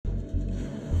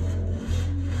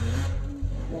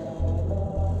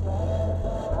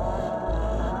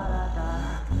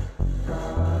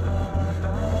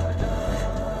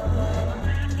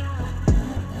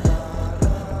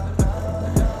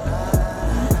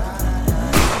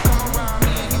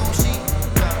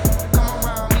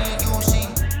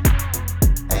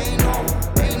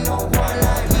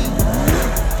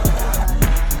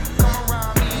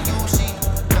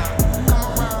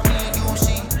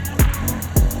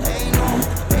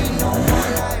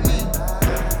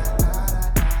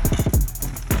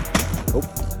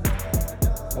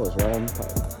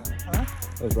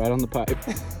right on the pipe.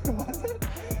 Was it?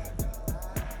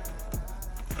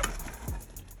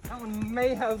 That one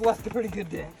may have left a pretty good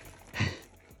dent.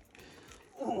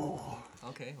 Oh.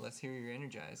 Okay, let's hear you're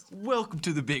energized. Welcome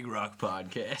to the Big Rock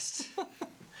Podcast.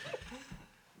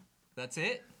 That's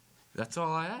it? That's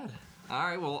all I had. All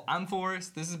right, well, I'm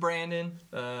Forrest. This is Brandon.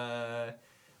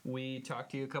 We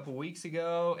talked to you a couple weeks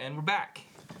ago, and we're back.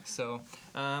 So,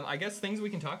 I guess things we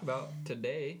can talk about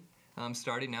today,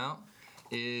 starting out,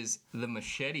 is the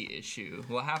machete issue.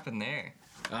 What happened there?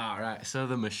 All right, so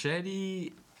the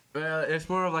machete, well, it's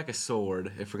more of like a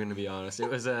sword, if we're going to be honest. It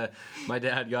was my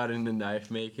dad got into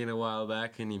knife making a while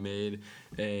back, and he made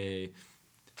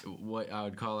what I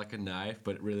would call like a knife,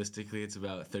 but realistically it's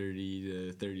about 30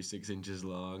 to 36 inches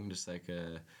long, just like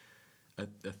a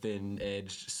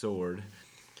thin-edged sword.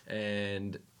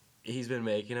 And he's been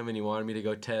making them, and he wanted me to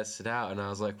go test it out. And I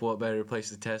was like, what better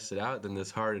place to test it out than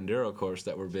this hard enduro course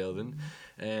that we're building?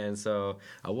 And so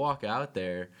I walk out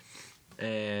there,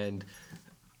 and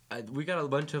we got a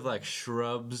bunch of like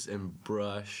shrubs and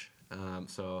brush.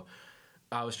 So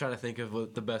I was trying to think of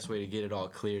what the best way to get it all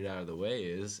cleared out of the way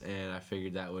is, and I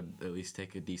figured that would at least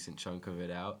take a decent chunk of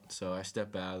it out. So I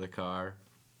step out of the car.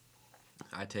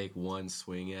 I take one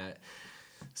swing at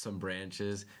some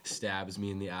branches, stabs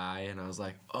me in the eye, and I was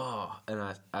like, oh, and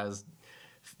I was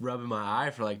rubbing my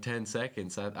eye for like 10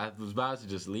 seconds. I was about to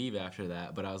just leave after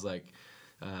that, but I was like,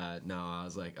 no, I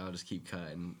was like, I'll just keep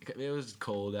cutting. It was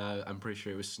cold out. I'm pretty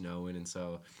sure it was snowing, and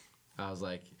so I was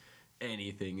like,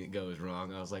 anything that goes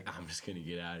wrong, I was like, I'm just going to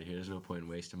get out of here. There's no point in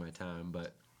wasting my time.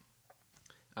 But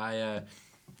I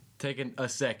taken a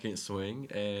second swing,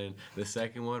 and the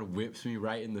second one whips me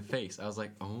right in the face. I was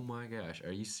like, oh my gosh,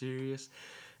 are you serious?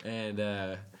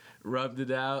 And rubbed it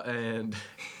out, and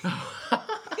I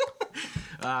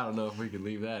don't know if we could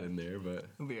leave that in there, but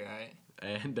It'll be all right.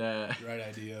 And right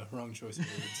idea, wrong choice of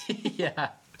words. yeah.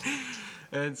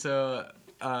 And so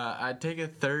I take a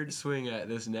third swing at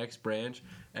this next branch,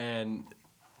 and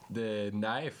the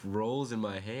knife rolls in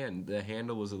my hand. The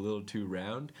handle was a little too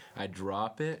round. I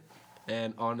drop it,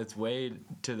 and on its way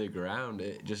to the ground,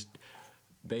 it just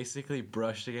basically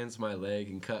brushed against my leg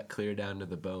and cut clear down to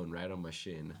the bone right on my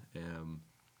shin.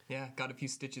 Yeah, got a few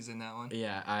stitches in that one.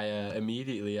 Yeah,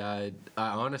 I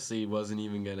honestly wasn't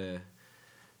even gonna,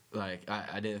 like,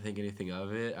 I didn't think anything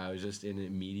of it. I was just in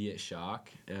immediate shock.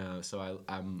 So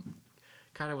I'm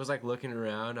kind of was like looking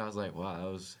around. I was like,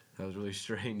 wow, that was really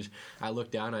strange. I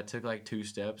looked down. I took like 2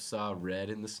 steps, saw red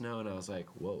in the snow, and I was like,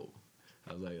 whoa.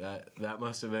 I was like, that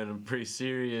must have been a pretty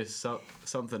serious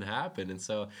something happened. And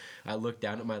so I looked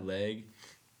down at my leg,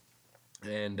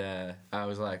 and I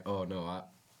was like, oh no,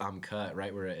 I'm cut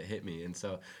right where it hit me. And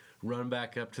so run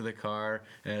back up to the car,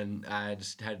 and I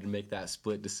just had to make that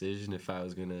split decision if I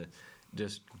was gonna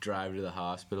just drive to the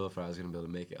hospital, if I was gonna be able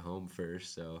to make it home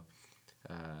first. So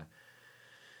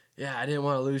yeah, I didn't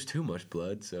want to lose too much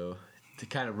blood, so I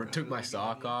kind of took my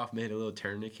sock off, made a little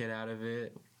tourniquet out of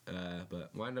it,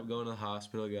 but wound up going to the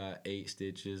hospital, got 8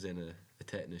 stitches and a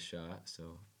tetanus shot.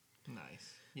 So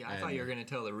nice. Yeah, I thought you were going to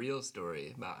tell the real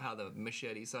story about how the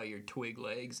machete saw your twig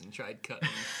legs and tried cutting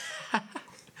them.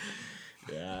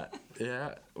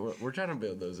 yeah, we're trying to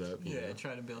build those up. Yeah,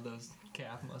 try to build those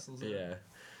calf muscles up. Yeah,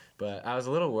 but I was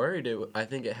a little worried. I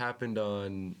think it happened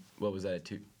on, what was that,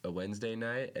 a Wednesday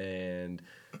night, and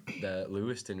the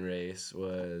Lewiston race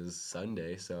was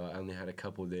Sunday, so I only had a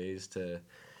couple days to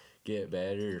get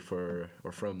better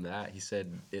from that. He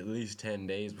said at least 10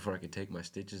 days before I could take my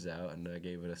stitches out, and I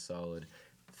gave it a solid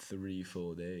 3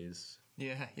 full days.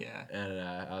 Yeah. And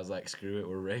I was like, screw it,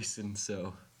 we're racing,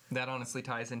 so. That honestly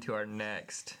ties into our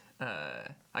next,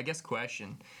 I guess,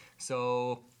 question.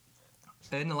 So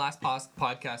in the last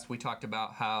podcast, we talked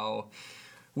about how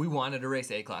we wanted to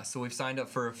race A-Class. So we've signed up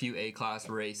for a few A-Class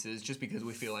races just because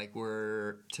we feel like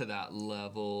we're to that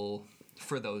level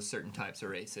for those certain types of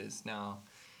races. Now,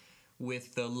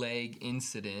 with the leg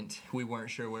incident, we weren't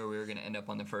sure where we were going to end up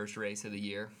on the first race of the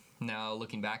year. Now,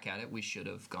 looking back at it, we should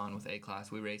have gone with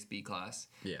A-Class. We raced B-Class.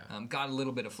 Yeah. Got a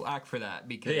little bit of flack for that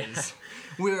because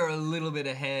we were a little bit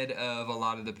ahead of a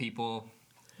lot of the people.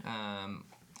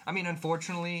 I mean,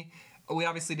 unfortunately, we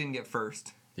obviously didn't get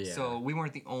first. Yeah. So we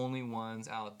weren't the only ones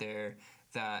out there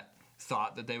that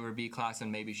thought that they were B-Class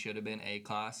and maybe should have been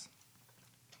A-Class.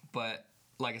 But,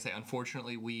 like I say,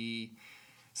 unfortunately,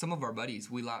 some of our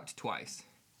buddies, we lapped twice.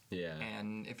 Yeah.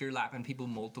 And if you're lapping people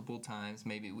multiple times,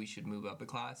 maybe we should move up a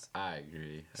class. I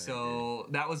agree.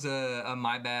 That was a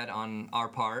my bad on our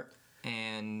part.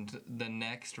 And the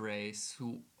next race,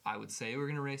 I would say we're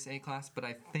going to race A-Class, but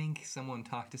I think someone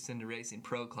talked us into racing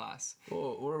Pro Class.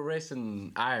 Well, we're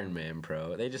racing Ironman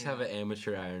Pro. They just have an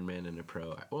amateur Ironman and a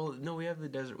Pro. Well, no, we have the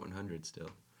Desert 100 still.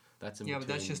 That's in Yeah, but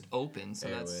that's between just open, so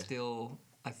that's airway. still.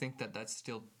 I think that's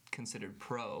still considered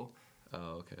pro.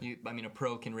 Oh, okay. A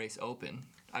pro can race open,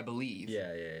 I believe.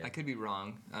 Yeah. I could be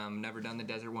wrong. Never done the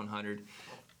Desert 100.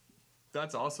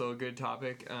 That's also a good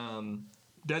topic.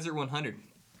 Desert 100.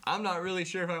 I'm not really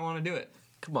sure if I want to do it.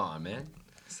 Come on, man.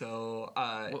 So,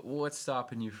 What's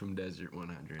stopping you from Desert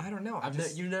 100? I don't know.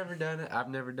 You've never done it. I've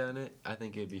never done it. I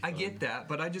think it'd be fun. I get that,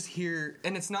 but I just hear,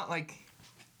 and it's not like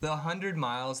the 100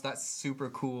 miles. That's super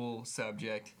cool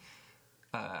subject.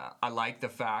 I like the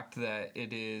fact that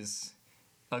it is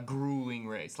a grueling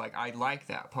race. Like, I like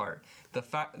that part. The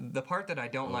part that I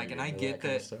don't like, and I get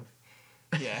kind of that.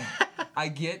 stuff? Yeah, I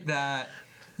get that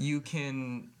you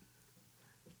can.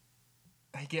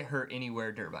 I get hurt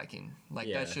anywhere dirt biking. Like,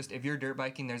 Yeah. that's just, if you're dirt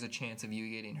biking, there's a chance of you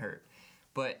getting hurt.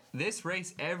 But this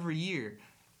race every year,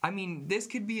 I mean, this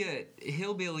could be a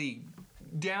hillbilly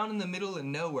down in the middle of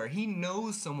nowhere. He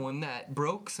knows someone that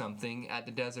broke something at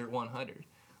the Desert 100.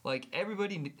 Like,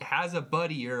 everybody has a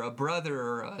buddy or a brother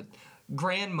or a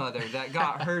grandmother that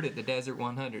got hurt at the Desert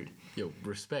 100. Yo,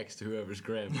 respects to whoever's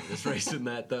grandmother's racing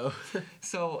that, though.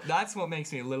 So that's what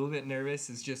makes me a little bit nervous,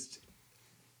 is just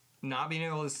not being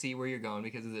able to see where you're going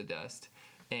because of the dust,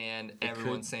 and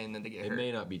everyone's saying that they get hurt. It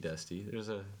may not be dusty. There's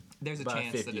a About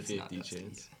chance that it's not 50-50 dusty.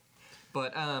 chance.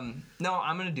 But no,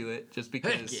 I'm gonna do it just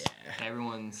because yeah.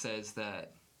 everyone says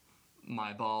that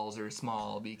my balls are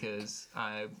small because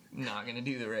I'm not gonna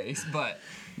do the race. But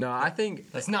No, I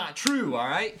think that's not true. All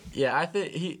right. Yeah, I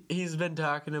think he's been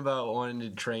talking about wanting to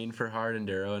train for hard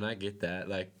enduro, and I get that.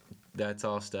 Like, that's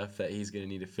all stuff that he's gonna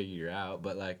need to figure out.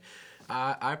 But like,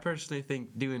 I personally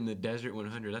think doing the Desert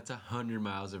 100, that's 100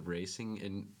 miles of racing,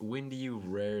 and when do you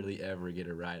rarely ever get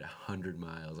to ride 100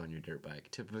 miles on your dirt bike?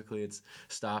 Typically, it's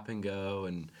stop and go,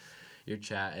 and you're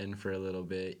chatting for a little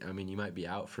bit. I mean, you might be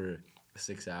out for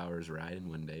 6 hours riding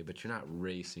one day, but you're not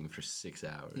racing for 6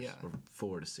 hours. Yeah. Or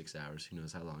 4 to 6 hours. Who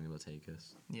knows how long it'll take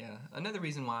us. Yeah. Another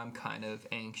reason why I'm kind of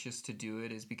anxious to do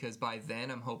it is because by then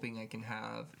I'm hoping I can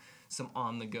have some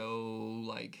on the go,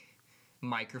 like,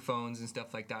 microphones and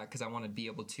stuff like that, because I want to be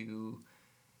able to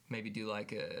maybe do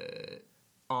like a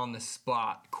on the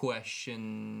spot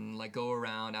question, like go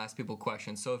around, ask people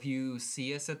questions. So if you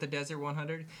see us at the Desert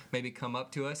 100, maybe come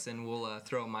up to us and we'll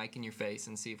throw a mic in your face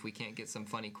and see if we can't get some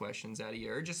funny questions out of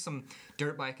you, or just some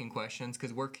dirt biking questions,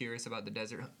 because we're curious about the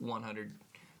Desert 100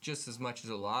 just as much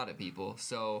as a lot of people.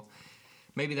 So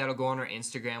maybe that'll go on our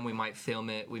Instagram. We might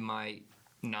film it. We might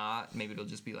not. Maybe it'll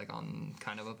just be like on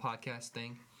kind of a podcast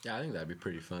thing. Yeah, I think that'd be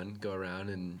pretty fun. Go around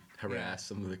and harass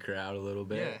some of the crowd a little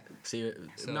bit. Yeah. See,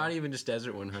 not even just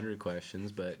Desert 100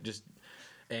 questions, but just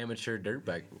amateur dirt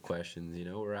bike questions. You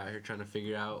know, we're out here trying to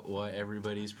figure out what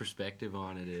everybody's perspective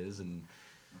on it is, and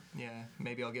Yeah,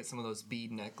 maybe I'll get some of those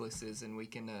bead necklaces, and we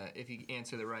can, if you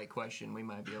answer the right question, we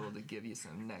might be able to give you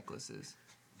some necklaces.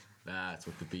 that's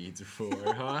what the beads are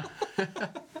for, huh?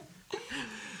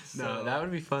 So, No, that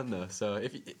would be fun though. So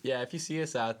if you see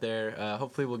us out there,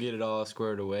 hopefully we'll get it all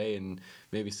squared away and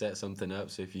maybe set something up.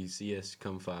 So if you see us,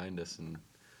 come find us. And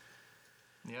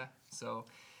yeah. So,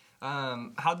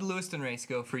 how'd the Lewiston race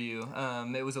go for you?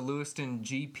 It was a Lewiston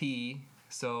GP,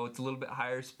 so it's a little bit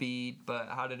higher speed. But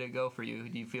how did it go for you?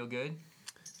 Do you feel good?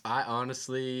 I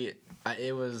honestly,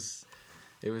 it was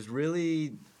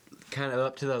really kind of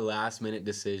up to the last minute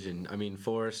decision. I mean,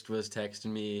 Forrest was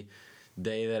texting me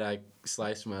day that I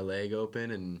sliced my leg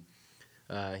open, and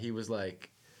he's like,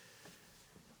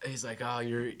 oh,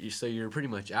 you're pretty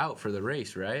much out for the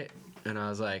race, right? And I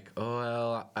was like, oh,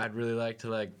 well, I'd really like to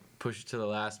like push it to the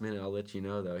last minute. I'll let you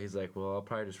know though. He's like, well, I'll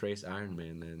probably just race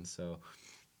Ironman then. So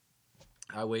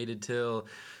I waited till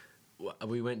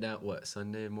we went down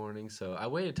Sunday morning. So I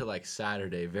waited till like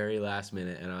Saturday, very last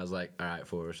minute, and I was like, all right,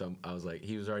 Forrest. I was like,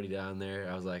 he was already down there.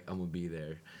 I was like, I'm gonna be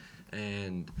there,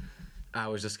 and I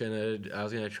was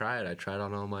gonna try it. I tried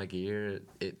on all my gear.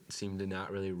 It seemed to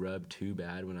not really rub too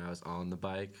bad when I was on the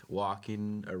bike.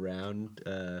 Walking around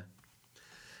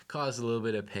caused a little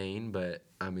bit of pain, but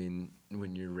I mean,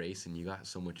 when you're racing, you got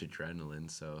so much adrenaline.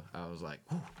 So I was like,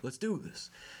 let's do this.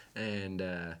 And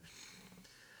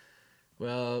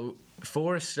well,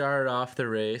 Forrest started off the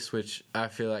race, which I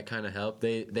feel like kind of helped.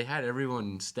 They had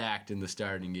everyone stacked in the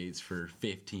starting gates for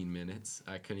 15 minutes.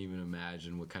 I couldn't even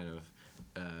imagine what kind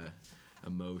of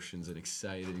emotions and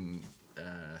exciting.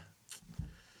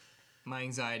 My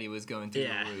anxiety was going through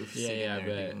the roof, sitting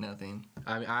there doing nothing.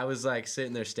 I mean, I was like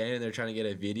sitting there, standing there, trying to get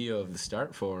a video of the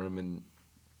start for him, and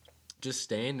just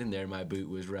standing there, my boot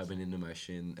was rubbing into my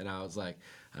shin, and I was like,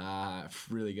 I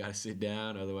really got to sit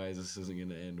down, otherwise this isn't going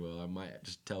to end well. I might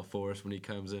just tell Forrest when he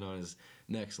comes in on his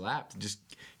next lap to just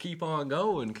keep on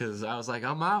going, because I was like,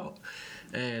 I'm out.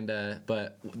 And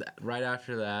but right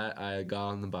after that, I got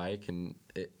on the bike, and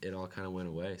it all kind of went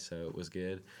away, so it was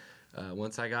good.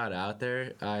 Once I got out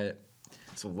there,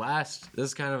 this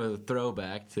is kind of a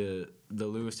throwback to the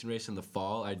Lewiston race in the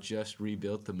fall. I just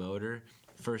rebuilt the motor.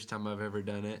 First time I've ever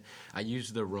done it. I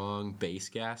used the wrong base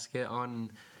gasket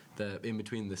on in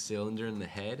between the cylinder and the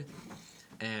head,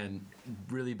 and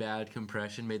really bad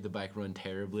compression made the bike run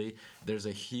terribly. There's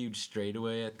a huge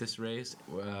straightaway at this race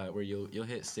where you'll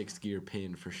hit 6th gear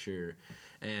pin for sure,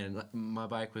 and my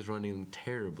bike was running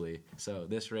terribly. So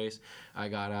this race, I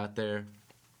got out there,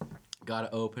 got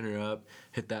to open her up,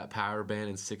 hit that power band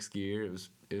in 6th gear. It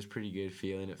was pretty good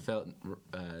feeling. It felt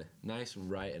nice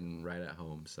and right at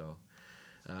home. So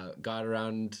got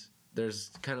around.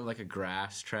 There's kind of like a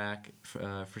grass track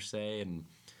for say, and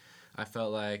I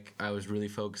felt like I was really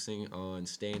focusing on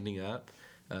standing up,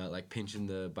 like pinching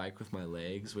the bike with my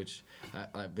legs, which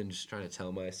I've been just trying to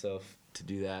tell myself to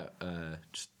do that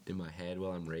just in my head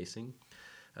while I'm racing.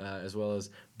 As well as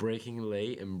braking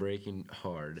late and braking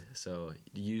hard. So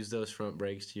use those front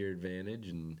brakes to your advantage,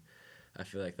 and I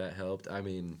feel like that helped. I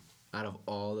mean, out of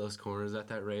all those corners at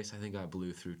that race, I think I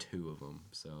blew through 2 of them.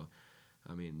 So,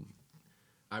 I mean,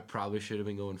 I probably should have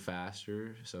been going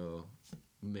faster, so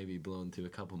maybe blown through a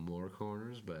couple more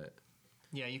corners, but...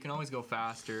 Yeah, you can always go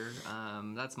faster.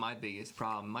 That's my biggest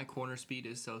problem. My corner speed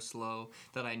is so slow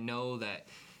that I know that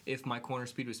if my corner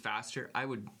speed was faster,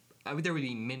 there would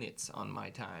be minutes on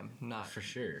my time, not for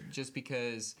sure. Just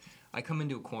because I come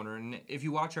into a corner, and if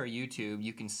you watch our YouTube,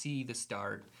 you can see the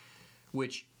start,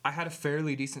 which I had a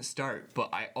fairly decent start, but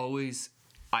I always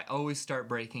start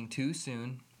braking too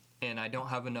soon, and I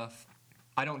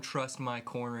don't trust my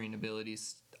cornering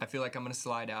abilities. I feel like I'm going to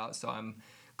slide out, so I'm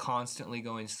constantly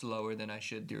going slower than I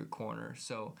should through a corner.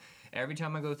 So every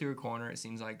time I go through a corner, it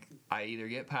seems like I either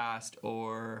get past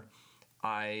or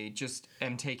I just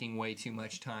am taking way too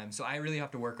much time. So I really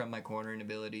have to work on my cornering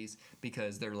abilities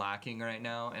because they're lacking right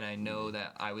now, and I know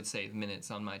that I would save minutes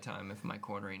on my time if my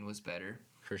cornering was better.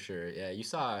 For sure, yeah. You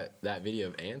saw that video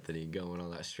of Anthony going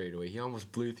on that straightaway. He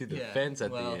almost blew through the fence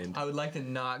at the end. I would like to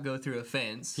not go through a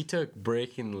fence. He took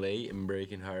braking late and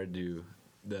braking hard to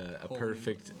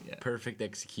perfect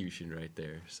execution right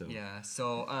there. So yeah,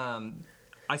 so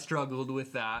I struggled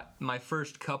with that. My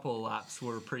first couple laps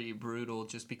were pretty brutal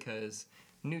just because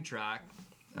new track.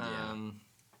 And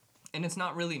it's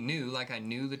not really new. Like, I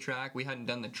knew the track. We hadn't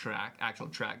done the actual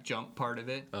track jump part of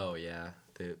it. Oh, yeah.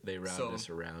 They routed us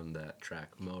around that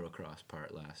track motocross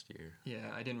part last year.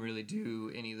 Yeah, I didn't really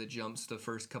do any of the jumps the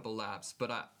first couple laps, but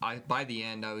I by the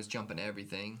end, I was jumping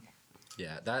everything.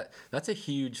 Yeah, that's a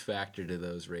huge factor to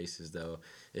those races, though.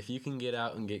 If you can get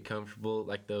out and get comfortable,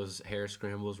 like those hare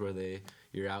scrambles where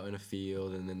you're out in a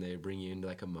field and then they bring you into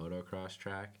like a motocross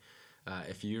track,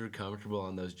 if you're comfortable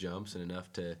on those jumps and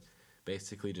enough to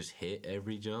basically just hit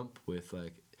every jump with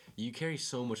like, you carry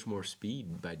so much more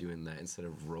speed by doing that instead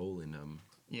of rolling them.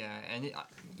 Yeah, and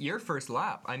your first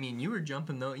lap, I mean, you jumped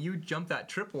that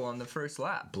triple on the first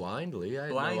lap. Blindly, I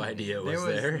had no idea it was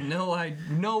there.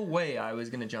 No way I was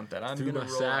going to I threw my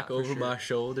sack over my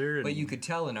shoulder. But you could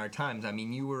tell in our times, I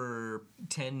mean, you were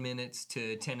 10 minutes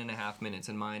to 10 and a half minutes,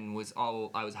 and mine was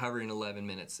I was hovering 11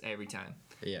 minutes every time.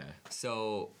 Yeah.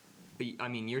 So, I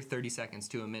mean, you're 30 seconds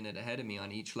to a minute ahead of me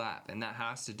on each lap, and that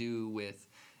has to do with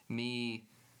me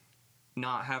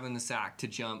not having the sack to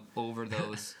jump over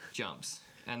those jumps.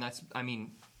 And that's, I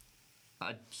mean,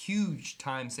 a huge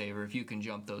time saver if you can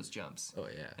jump those jumps. Oh,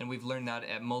 yeah. And we've learned that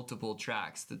at multiple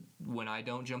tracks, that when I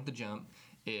don't jump the jump,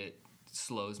 it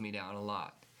slows me down a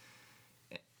lot.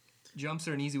 Jumps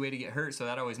are an easy way to get hurt, so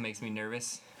that always makes me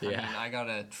nervous. Yeah. I mean, I got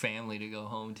a family to go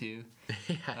home to,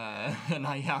 Yeah. And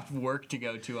I have work to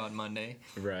go to on Monday.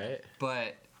 Right.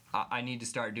 But I need to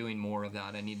start doing more of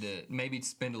that. I need to maybe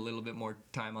spend a little bit more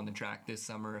time on the track this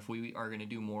summer if we are going to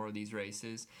do more of these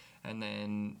races. And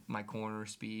then my corner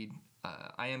speed,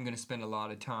 I am going to spend a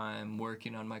lot of time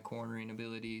working on my cornering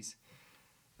abilities,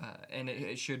 and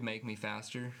it should make me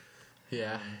faster.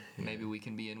 Yeah. Maybe we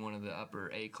can be in one of the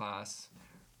upper A-class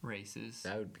races.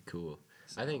 That would be cool.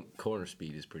 So, I think corner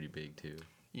speed is pretty big, too.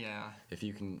 Yeah. If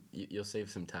you can, you'll save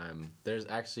some time. There's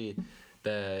actually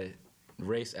the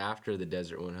race after the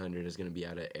Desert 100 is going to be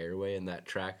out at Airway, and that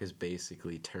track is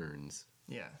basically turns.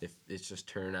 Yeah. If it's just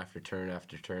turn after turn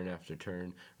after turn after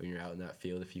turn when you're out in that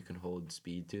field, if you can hold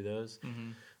speed to those,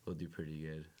 we'll do pretty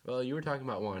good. Well, you were talking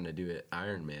about wanting to do it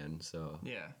Ironman, so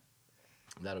yeah,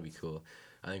 that'll be cool.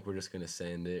 I think we're just gonna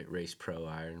send it, race pro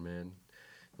Ironman.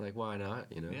 Like, why not?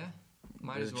 You know. Yeah.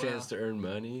 Might There's as a well. chance to earn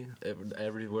money.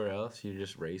 Everywhere else, you're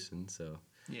just racing. So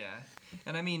Yeah.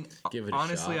 And I mean, give it a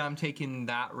honestly, shot. I'm taking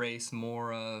that race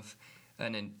more of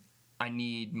I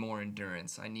need more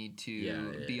endurance. I need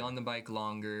to be on the bike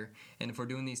longer. And if we're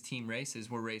doing these team races,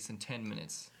 we're racing 10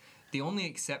 minutes. The only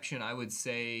exception I would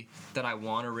say that I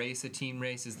want to race a team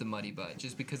race is the Muddy Butt,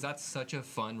 just because that's such a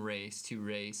fun race to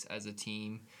race as a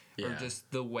team. Or Yeah. just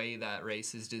the way that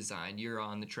race is designed. You're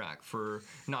on the track for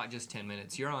not just 10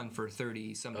 minutes. You're on for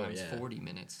 30, sometimes 40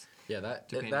 minutes. Yeah, that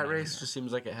depending that on race who just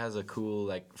seems like it has a cool,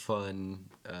 like, fun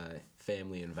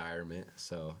family environment.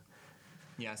 So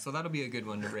Yeah, so that'll be a good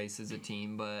one to race as a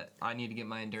team, but I need to get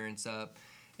my endurance up,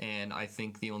 and I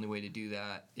think the only way to do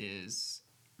that is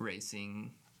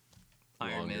racing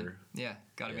Ironman. Longer. Yeah,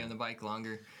 got to be Yeah. on the bike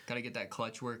longer. Got to get that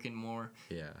clutch working more.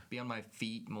 yeah, Be on my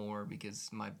feet more because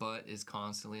my butt is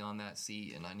constantly on that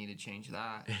seat, and I need to change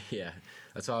that. yeah.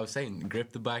 That's what I was saying.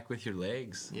 Grip the bike with your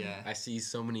legs. Yeah. I see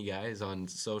so many guys on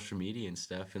social media and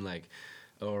stuff, and like,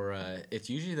 or it's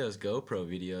usually those GoPro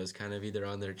videos, kind of either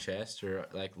on their chest or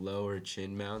like lower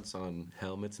chin mounts on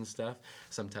helmets and stuff.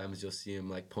 Sometimes you'll see them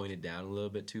like pointed down a little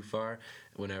bit too far.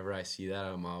 Whenever I see that,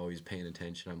 I'm always paying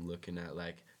attention. I'm looking at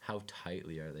like how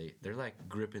tightly are they? They're like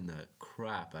gripping the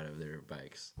crap out of their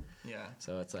bikes. Yeah.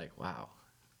 So it's like, wow.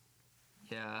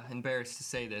 Yeah, embarrassed to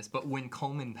say this, but when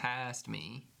Coleman passed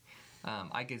me,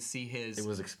 I could see his... It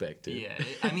was expected. Yeah,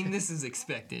 I mean, this is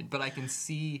expected, but I can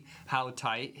see how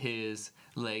tight his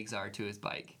legs are to his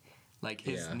bike. Like,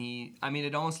 his knee... I mean,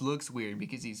 it almost looks weird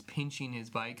because he's pinching his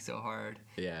bike so hard.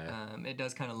 Yeah. It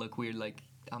does kind of look weird. Like,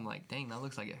 I'm like, dang, that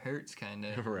looks like it hurts, kind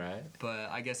of. Right. But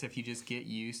I guess if you just get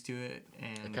used to it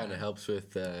and... It kind of helps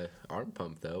with arm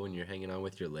pump, though, when you're hanging on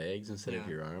with your legs instead of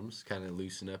your arms. Kind of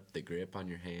loosen up the grip on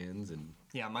your hands. And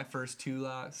Yeah, my first 2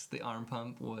 laps, the arm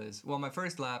pump was... Well, my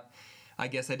first lap, I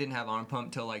guess I didn't have arm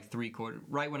pump till like 3/4...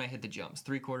 Right when I hit the jumps,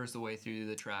 3/4 the way through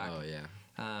the track. Oh,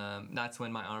 yeah. That's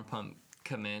when my arm pump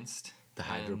commenced. The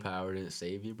hydropower didn't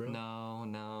save you, bro?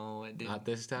 No, it didn't. Not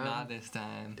this time? Not this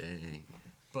time. Dang.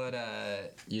 But,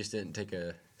 You just didn't take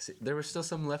a... See, there was still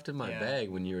some left in my bag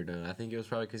when you were done. I think it was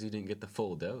probably because you didn't get the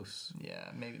full dose. yeah,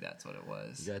 maybe that's what it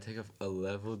was. You gotta take a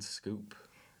leveled scoop.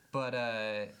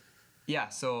 But, yeah,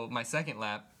 so my second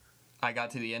lap, I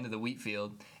got to the end of the wheat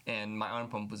field, and my arm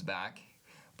pump was back.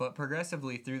 But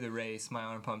progressively through the race, my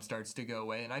arm pump starts to go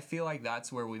away, and I feel like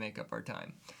that's where we make up our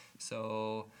time.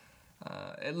 So,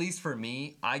 at least for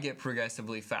me, I get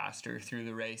progressively faster through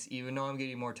the race. Even though I'm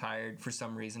getting more tired, for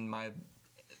some reason, my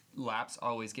laps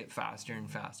always get faster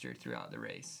and faster throughout the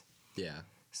race. Yeah.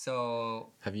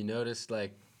 So, Have you noticed,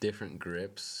 like, different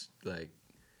grips, like,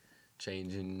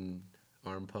 changing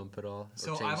arm pump at all? Or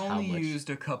so change I've how only much? used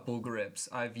a couple grips.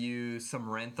 I've used some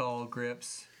Renthal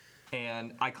grips,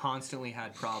 and I constantly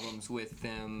had problems with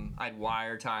them. I'd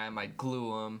wire tie them, I'd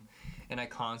glue them, and I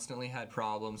constantly had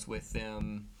problems with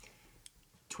them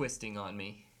twisting on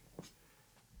me.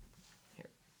 Here.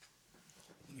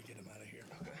 Let me get him out of here.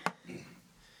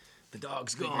 The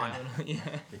dog's gone. Yeah.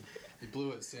 He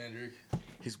blew it, Sandrick.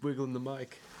 He's wiggling the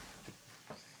mic.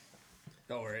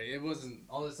 Don't worry, it wasn't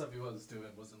all the stuff he was doing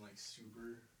wasn't like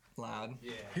super. Loud.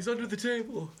 Yeah. He's under the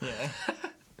table. Yeah.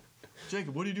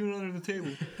 Jacob, what are you doing under the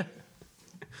table?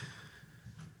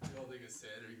 The whole thing is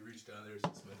Sandrick reached down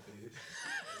there, just my face.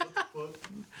 What the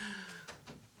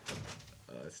fuck?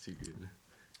 Oh, that's too good.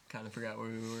 Kind of forgot where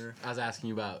we were. I was asking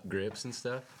you about grips and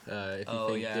stuff. If you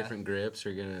think different grips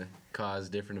are gonna cause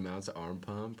different amounts of arm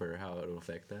pump, or how it will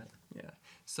affect that. Yeah.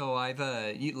 So I've,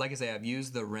 like I say, I've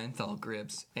used the Renthal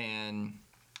grips, and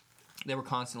they were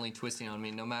constantly twisting on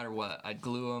me no matter what. I'd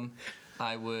glue them,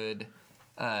 I would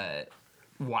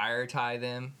wire tie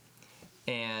them,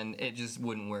 and it just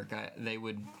wouldn't work. They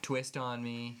would twist on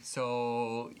me.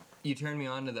 So you turned me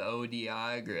on to the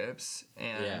ODI grips,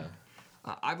 and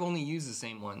I've only used the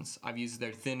same ones. I've used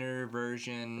their thinner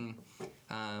version,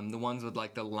 the ones with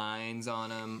like the lines on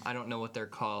them. I don't know what they're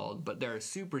called, but they're a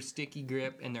super sticky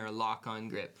grip and they're a lock-on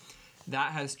grip.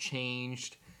 That has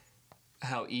changed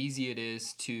how easy it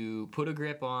is to put a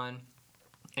grip on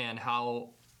and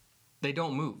how they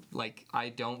don't move. Like, I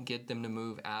don't get them to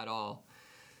move at all.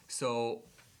 So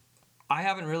I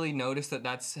haven't really noticed that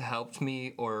that's helped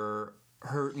me or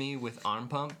hurt me with arm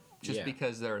pump just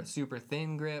because they're a super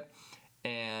thin grip.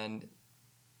 And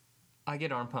I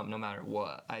get arm pump no matter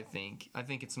what, I think. I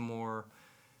think it's more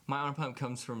My arm pump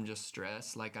comes from just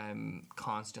stress. Like, I'm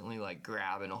constantly, like,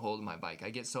 grabbing a hold of my bike. I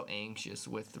get so anxious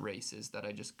with races that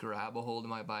I just grab a hold of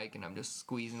my bike and I'm just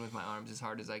squeezing with my arms as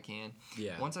hard as I can.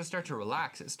 Yeah. Once I start to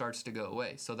relax, it starts to go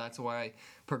away. So that's why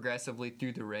progressively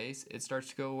through the race, it starts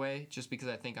to go away, just because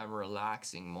I think I'm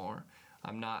relaxing more.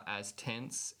 I'm not as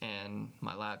tense, and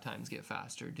my lap times get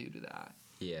faster due to that.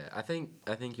 Yeah, I think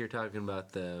you're talking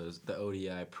about the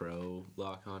ODI Pro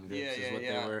lock-on grips is what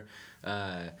they were.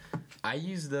 I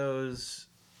use those.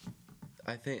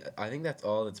 I think that's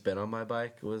all that's been on my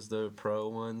bike was the Pro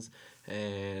ones,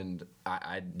 and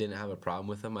I didn't have a problem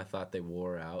with them. I thought they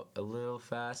wore out a little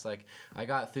fast. Like, I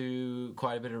got through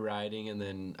quite a bit of riding, and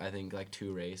then I think like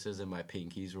 2 races, and my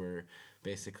pinkies were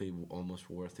basically almost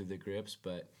wore through the grips.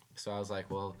 But so I was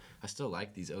like, well, I still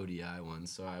like these ODI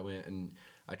ones, so I went and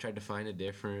I tried to find a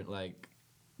different, like,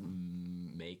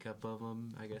 makeup of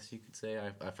them, I guess you could say.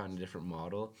 I found a different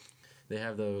model. They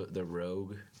have the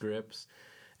Rogue grips,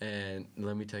 and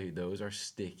let me tell you, those are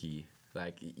sticky.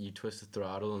 Like, you twist the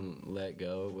throttle and let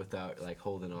go without, like,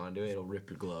 holding on to it, it'll rip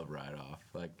your glove right off.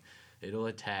 Like, it'll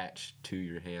attach to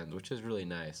your hand, which is really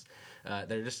nice.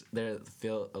 They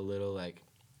feel a little, like,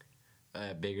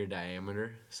 bigger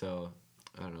diameter, so,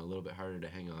 I don't know, a little bit harder to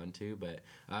hang on to, but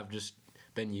I've just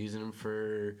been using them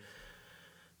for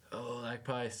like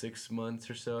probably 6 months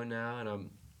or so now, and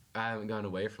I haven't gone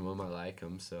away from them. I like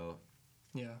them, so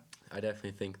Yeah. I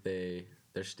definitely think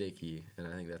they're sticky, and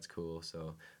I think that's cool.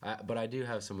 So but I do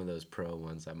have some of those Pro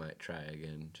ones I might try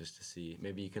again just to see.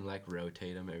 Maybe you can, like,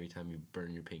 rotate them every time you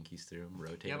burn your pinkies through them.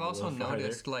 Rotate Yeah, I've them a also little farther.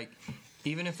 noticed, like,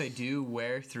 even if they do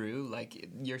wear through, like,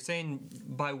 you're saying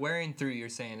by wearing through, you're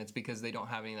saying it's because they don't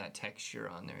have any of that texture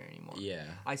on there anymore. Yeah.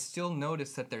 I still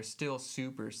notice that they're still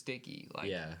super sticky. Like,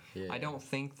 Yeah. I don't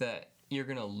think that you're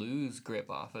gonna lose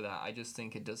grip off of that. I just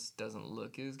think it just doesn't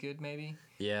look as good, maybe.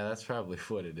 Yeah, that's probably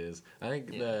what it is. I think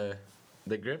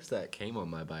the grips that came on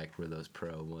my bike were those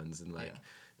Pro ones, and, like,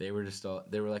 they were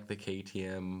like the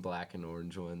KTM black and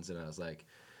orange ones, and I was like,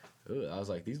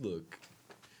 these look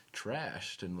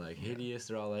trashed and, like, hideous.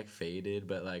 They're all, like, faded,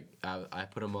 but, like, I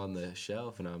put them on the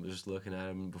shelf, and I was just looking at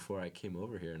them before I came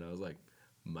over here, and I was like,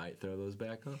 might throw those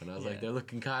back on. And I was like, they're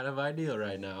looking kind of ideal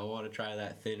right now. I want to try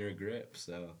that thinner grip,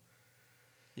 so.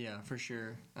 Yeah, for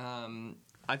sure.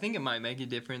 I think it might make a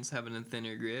difference having a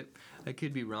thinner grip. I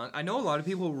could be wrong. I know a lot of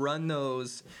people run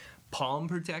those palm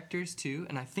protectors too,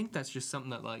 and I think that's just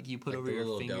something that, like, you put Like over the your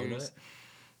little fingers. donut?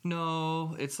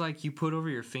 No, it's like you put over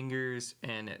your fingers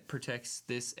and it protects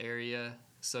this area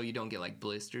so you don't get, like,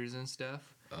 blisters and stuff.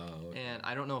 Oh, okay. And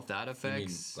I don't know if that You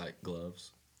affects. mean, like,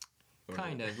 gloves? Or-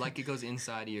 Kind of like it goes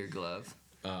inside of your glove.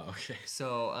 Oh, okay.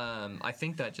 So I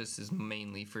think that just is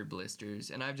mainly for blisters.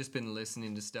 And I've just been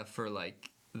listening to stuff for, like,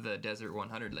 the Desert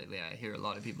 100 lately. I hear a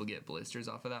lot of people get blisters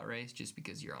off of that race just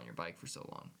because you're on your bike for so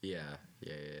long. Yeah.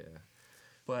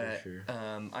 But sure.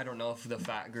 I don't know if the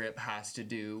fat grip has to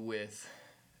do with,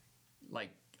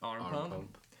 like, arm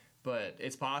pump. But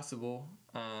it's possible.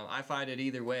 I fight it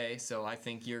either way, so I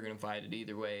think you're going to fight it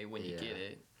either way when you get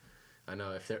it. I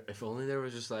know. If only there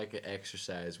was just, like, an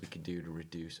exercise we could do to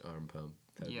reduce arm pump.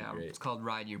 That'd be great. It's called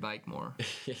ride your bike more.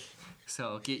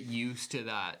 So get used to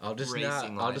that. I'll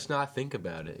just not think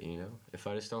about it, you know? If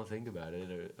I just don't think about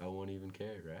it, I won't even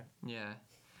care, right?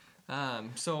 Yeah.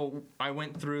 So I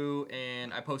went through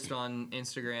and I posted on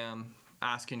Instagram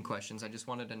asking questions. I just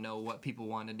wanted to know what people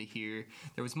wanted to hear.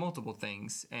 There was multiple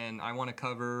things, and I want to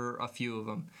cover a few of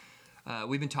them.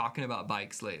 We've been talking about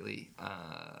bikes lately.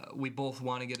 We both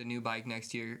want to get a new bike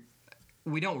next year.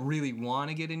 We don't really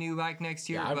want to get a new bike next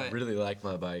year. Yeah, I but really like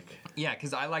my bike. Yeah,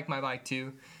 because I like my bike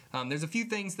too. There's a few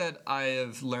things that I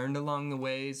have learned along the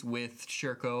ways with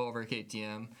Sherco over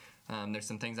KTM. There's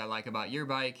some things I like about your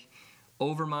bike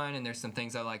over mine, and there's some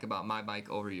things I like about my bike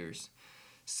over yours.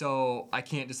 So I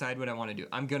can't decide what I want to do.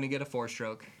 I'm going to get a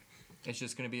 4-stroke. It's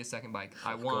just going to be a second bike.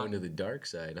 Going to the dark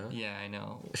side, huh? Yeah, I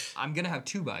know. I'm going to have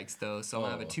 2 bikes, though, so I'm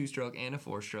going to have a 2-stroke and a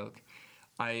 4-stroke.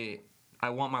 I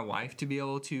want my wife to be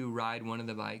able to ride one of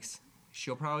the bikes.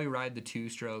 She'll probably ride the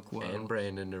 2-stroke. Well, and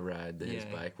Brandon to ride his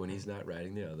bike when he's not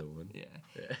riding the other one.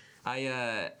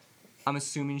 Yeah. I'm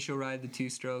assuming she'll ride the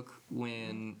 2-stroke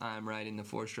when I'm riding the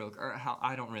 4-stroke. Or how,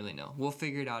 I don't really know. We'll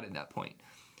figure it out at that point.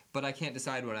 But I can't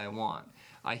decide what I want.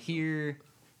 I hear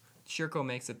Sherco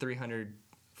makes a 300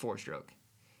 4-stroke.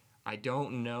 I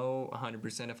don't know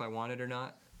 100% if I want it or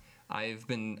not. I've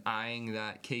been eyeing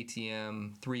that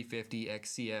KTM 350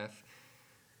 XCF,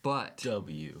 but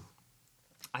W.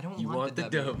 I don't You want the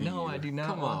W. No, I do not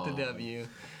Come want on. the W.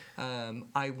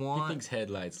 He thinks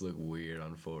headlights look weird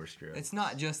on 4-stroke. It's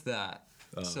not just that.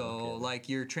 So, okay. like,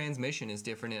 your transmission is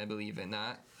different, I believe, in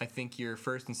that. I think your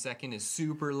first and second is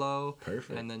super low.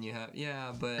 Perfect. And then you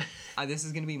have, but this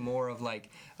is going to be more of, like,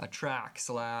 a track /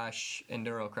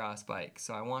 enduro cross bike.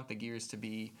 So I want the gears to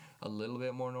be a little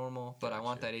bit more normal, but I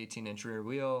want that 18-inch rear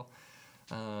wheel.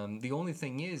 The only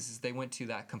thing is they went to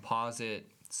that composite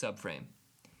subframe.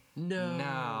 No.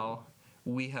 Now,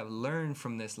 we have learned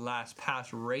from this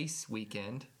past race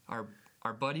weekend,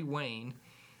 our buddy Wayne,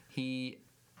 he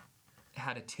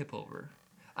had a tip over.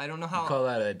 I don't know how. You call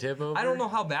that a tip over? I don't know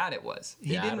how bad it was.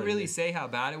 He Yeah, I didn't don't really either. say how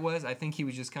bad it was. I think he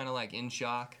was just kind of like in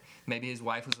shock. Maybe his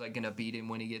wife was like gonna beat him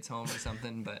when he gets home or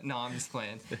something. But no, I'm just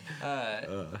playing.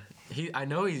 I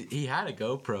know he had a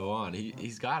GoPro on.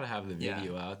 He's got to have the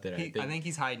video out there. I think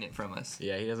he's hiding it from us.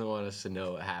 Yeah, he doesn't want us to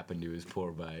know what happened to his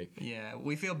poor bike. Yeah,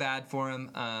 we feel bad for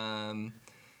him.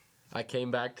 I came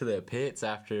back to the pits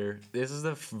after this is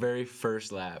the very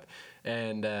first lap,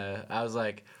 and I was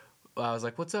like,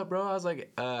 "What's up, bro?" I was like,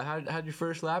 "How'd your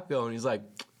first lap go?" And he's like,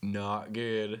 "Not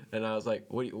good." And I was like,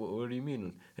 "What do you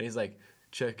mean?" And he's like,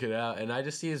 "Check it out." And I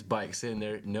just see his bike sitting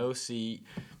there, no seat,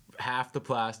 half the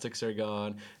plastics are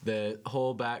gone, the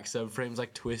whole back subframe's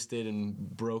like twisted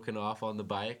and broken off on the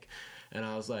bike, and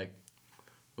I was like,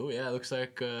 "Oh yeah, it looks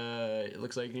like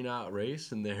you're not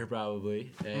racing there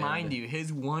probably." And Mind you,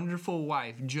 his wonderful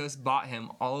wife just bought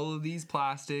him all of these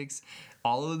plastics,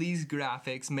 all of these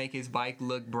graphics, make his bike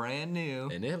look brand new,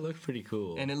 and it looked pretty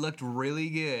cool. and it looked really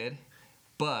good,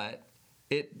 but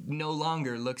it no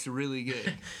longer looks really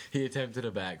good. He attempted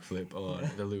a backflip on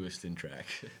the Lewiston track.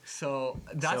 So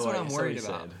that's So what I- I'm so worried he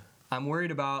about. said. I'm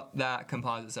worried about that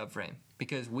composite subframe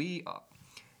because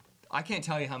I can't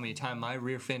tell you how many times my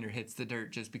rear fender hits the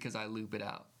dirt just because I loop it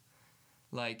out.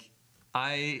 Like,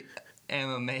 I am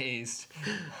amazed.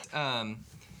 I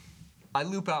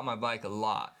loop out my bike a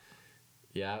lot.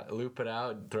 Yeah, loop it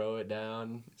out, throw it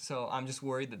down. So I'm just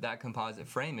worried that composite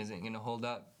frame isn't going to hold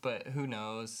up, but who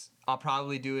knows? I'll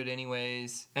probably do it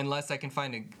anyways, unless I can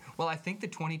find well, I think the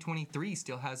 2023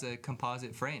 still has a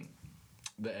composite frame,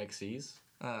 The XCs.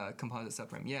 composite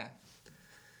subframe, yeah.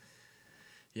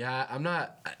 Yeah, I'm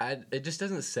not. It just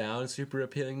doesn't sound super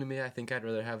appealing to me. I think I'd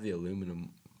rather have the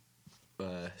aluminum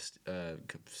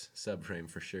subframe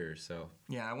for sure. So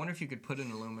Yeah, I wonder if you could put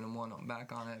an aluminum one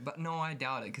back on it, but no, I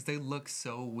doubt it, because they look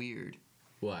so weird.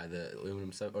 why the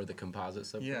aluminum sub or the composite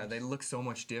subframe? Yeah, they look so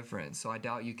much different, so I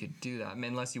doubt you could do that, I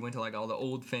mean, unless you went to like all the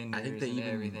old fenders I think they and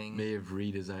even everything. may have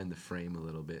redesigned the frame a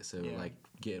little bit, so Yeah. like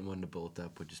getting one to bolt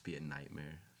up would just be a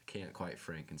nightmare. Can't quite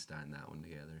Frankenstein that one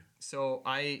together. So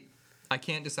I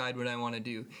can't decide what I want to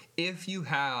do. If you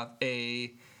have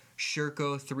a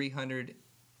Sherco 300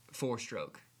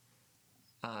 4-stroke,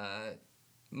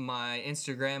 my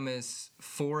Instagram is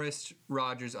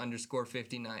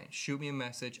ForestRogers_59. Shoot me a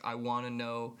message. I want to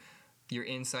know your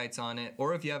insights on it.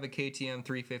 Or if you have a KTM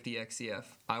 350 XCF,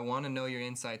 I want to know your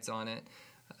insights on it.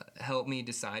 Help me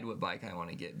decide what bike I want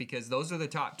to get, because those are the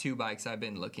top 2 bikes I've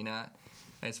been looking at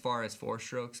as far as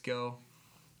 4-strokes go,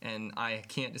 and I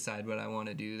can't decide what I want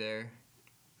to do there.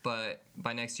 But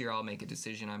by next year, I'll make a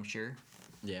decision, I'm sure.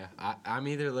 Yeah, I'm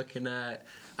either looking at,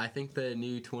 I think the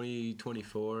new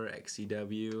 2024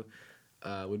 XCW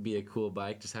would be a cool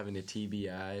bike, just having a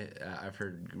TBI. I've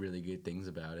heard really good things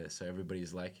about it, so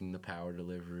everybody's liking the power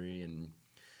delivery and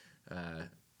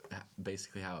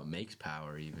basically how it makes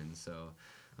power even. So,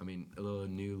 I mean, a little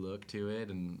new look to it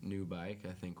and new bike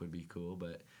I think would be cool,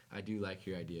 but I do like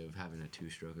your idea of having a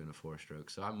 2-stroke and a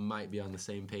 4-stroke. So I might be on the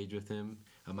same page with him.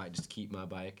 I might just keep my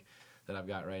bike that I've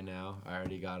got right now. I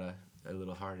already got a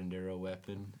little hard enduro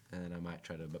weapon, and I might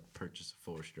try to purchase a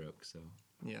 4-stroke. So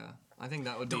Yeah, I think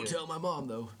that would be. don't tell my mom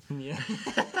though. Yeah.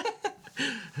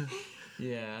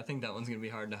 Yeah, I think that one's gonna be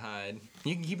hard to hide.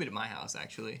 You can keep it at my house,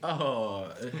 actually.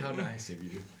 Oh, how nice of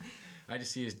you. I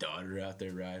just see his daughter out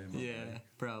there riding. Yeah,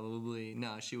 probably.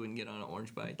 No, she wouldn't get on an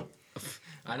orange bike.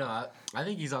 I know. I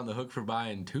think he's on the hook for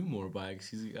buying 2 more bikes.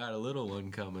 He's got a little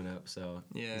one coming up, so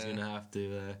Yeah. he's gonna have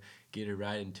to get her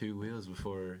riding 2 wheels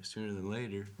sooner than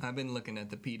later. I've been looking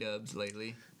at the P-dubs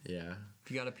lately. Yeah.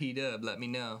 If you got a P-dub, let me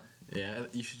know. Yeah,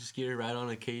 you should just get her right on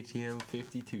a KTM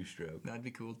 52-stroke. That'd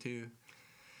be cool too.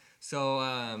 So,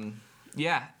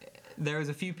 yeah, there was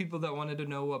a few people that wanted to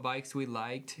know what bikes we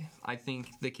liked. I think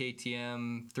the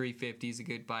KTM 350 is a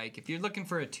good bike. If you're looking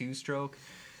for a 2-stroke,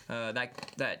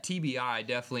 that TBI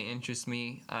definitely interests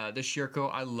me. The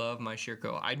Sherco, I love my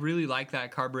Sherco. I really like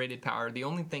that carbureted power. The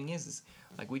only thing is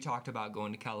like we talked about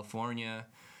going to California.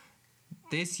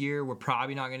 This year, we're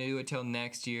probably not going to do it till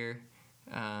next year.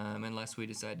 unless we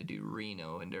decide to do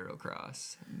Reno Enduro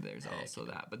Cross. There's also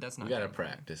that, but that's not. We gotta coming.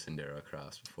 practice Enduro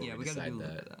Cross before Yeah, we we gotta decide do a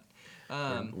little that. bit of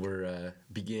that. We're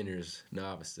beginners,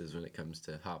 novices when it comes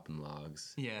to hopping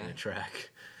logs in a track.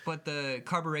 But the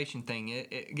carburation thing,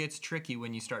 it gets tricky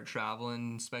when you start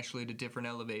traveling, especially to different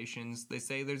elevations. They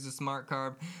say there's a smart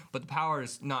carb, but the power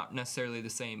is not necessarily the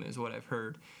same as what I've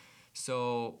heard.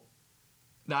 So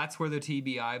that's where the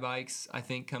TBI bikes, I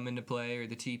think, come into play, or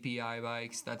the TPI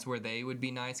bikes. That's where they would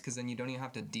be nice, because then you don't even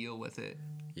have to deal with it.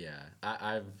 Yeah,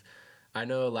 I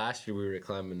know last year we were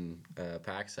climbing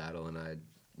Pack Saddle, and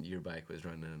your bike was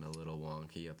running a little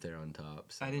wonky up there on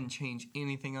top. So. I didn't change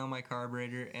anything on my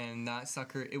carburetor, and that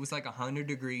sucker, it was like 100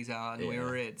 degrees out, and we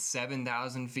were at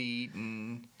 7,000 feet,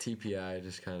 and TPI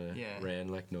just kind of ran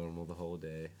like normal the whole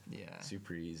day. Yeah.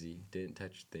 Super easy. Didn't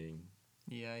touch a thing.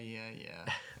 Yeah.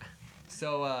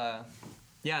 So,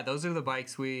 those are the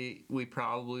bikes we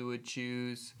probably would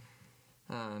choose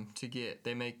to get.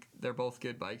 They're both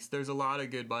good bikes. There's a lot of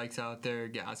good bikes out there.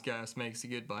 Gas makes a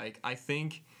good bike. I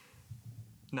think,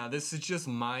 now this is just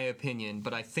my opinion,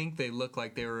 but I think they look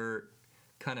like they were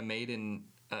kind of made in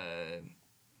a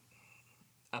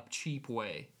cheap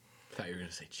way. I thought you were going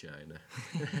to say China.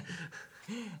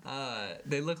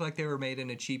 They look like they were made in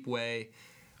a cheap way.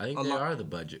 I think they are the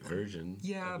budget version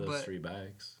of those 3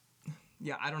 bikes.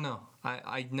 Yeah, I don't know.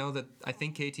 I know that I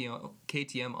think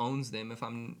KTM owns them, if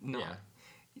I'm not. Yeah.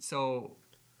 So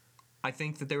I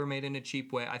think that they were made in a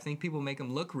cheap way. I think people make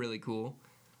them look really cool.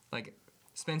 Like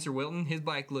Spencer Wilton, his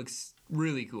bike looks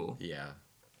really cool. Yeah.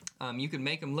 You can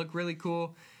make them look really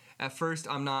cool. At first,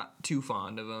 I'm not too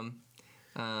fond of them.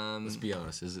 Let's be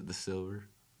honest. Is it the silver?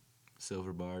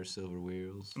 Silver bars, silver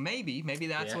wheels? Maybe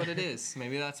that's what it is.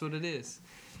 Maybe that's what it is.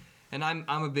 And I'm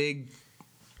a big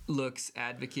looks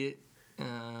advocate.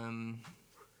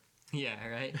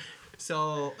 Right.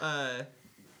 So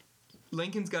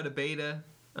Lincoln's got a Beta.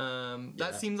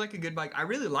 That seems like a good bike. I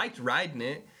really liked riding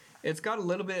it. It's got a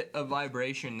little bit of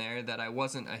vibration there that I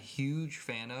wasn't a huge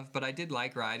fan of, but I did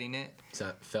like riding it. So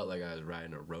I felt like I was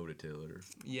riding a rototiller.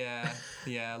 Yeah,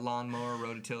 lawnmower,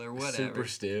 rototiller, whatever. Super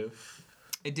stiff.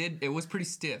 It was pretty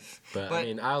stiff. But I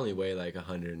mean, I only weigh like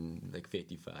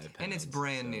 155 pounds. And it's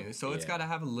brand new, so it's got to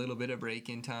have a little bit of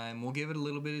break-in time. We'll give it a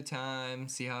little bit of time,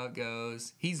 see how it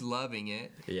goes. He's loving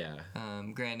it. Yeah.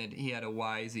 Granted, he had a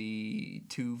YZ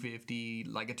 250,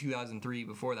 like a 2003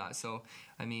 before that, so,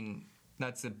 I mean,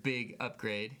 that's a big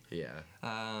upgrade. Yeah.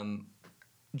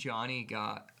 Johnny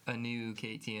got a new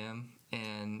KTM,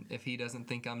 and if he doesn't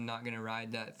think I'm not going to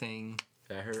ride that thing...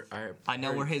 I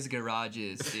know where his garage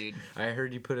is, dude. I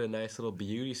heard you put a nice little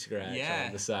beauty scratch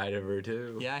on the side of her,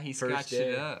 too. Yeah, he scratched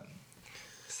it up.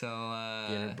 So,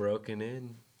 getting it broken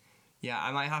in. Yeah,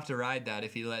 I might have to ride that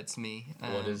if he lets me.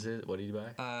 What is it? What did you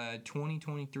buy?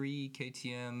 2023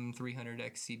 KTM 300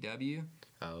 XCW.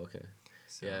 Oh, okay.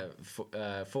 So.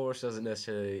 Yeah, Forrest doesn't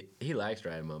necessarily... He likes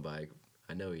riding my bike.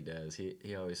 I know he does.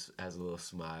 He always has a little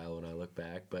smile when I look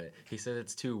back, but he said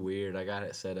it's too weird. I got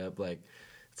it set up like...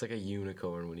 It's like a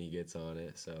unicorn when he gets on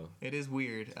it, so... It is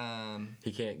weird.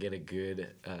 He can't get a good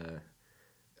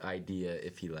idea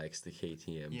if he likes the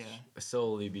KTM. Yeah.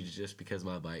 Solely just because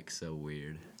my bike's so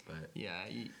weird. But yeah.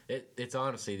 It's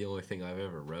honestly the only thing I've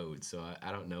ever rode, so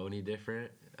I don't know any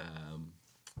different.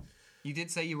 You did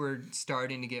say you were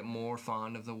starting to get more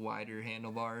fond of the wider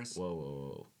handlebars.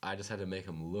 Whoa. I just had to make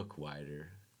them look wider.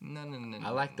 No.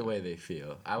 I like the way they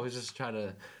feel. I was just trying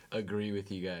to agree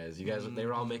with you guys. They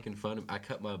were all making fun of me. I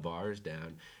cut my bars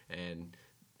down, and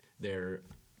they're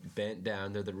bent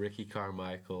down. They're the Ricky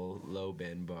Carmichael low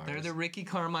bend bars. They're the Ricky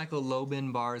Carmichael low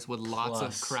bend bars with lots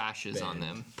of crashes on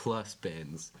them. Plus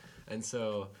bends. And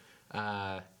so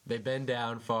they bend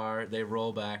down far. They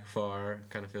roll back far.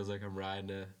 Kind of feels like I'm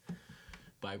riding a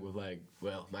bike with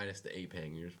minus the ape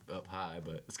hangers up high,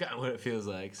 but it's kind of what it feels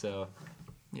like. So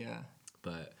yeah.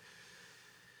 But,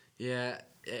 yeah,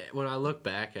 when I look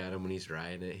back at him when he's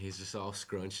riding it, he's just all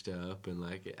scrunched up and,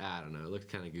 I don't know, it looked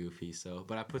kind of goofy. So,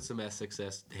 but I put some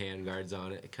SXS hand guards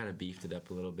on it. It kind of beefed it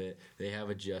up a little bit. They have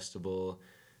adjustable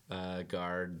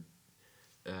guard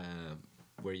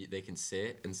where they can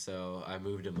sit, and so I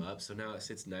moved them up. So now it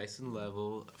sits nice and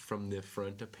level from the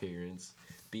front appearance,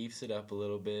 beefs it up a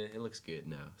little bit. It looks good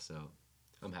now, so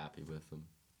I'm happy with them.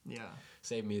 Yeah.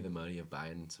 Saved me the money of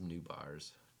buying some new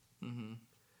bars. Mm-hmm.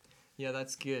 Yeah,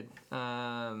 that's good.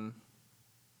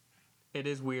 It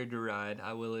is weird to ride,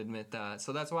 I will admit that.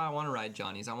 So that's why I want to ride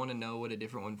Johnny's. I want to know what a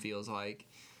different one feels like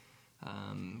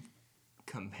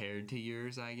compared to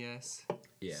yours, I guess.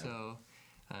 Yeah. So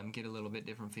get a little bit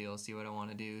different feel, see what I want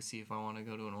to do, see if I want to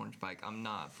go to an orange bike. I'm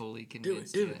not fully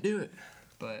convinced Do it.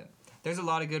 But There's a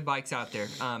lot of good bikes out there.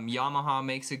 Yamaha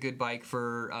makes a good bike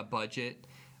for a budget.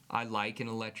 I like an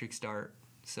electric start,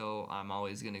 so I'm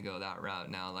always going to go that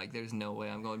route now. Like, there's no way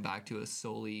I'm going back to a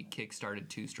solely kick-started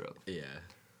two-stroke. Yeah.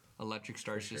 Electric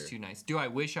start's For just sure. too nice. Do I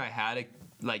wish I had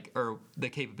the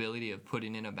capability of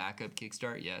putting in a backup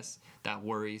kickstart? Yes. That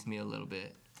worries me a little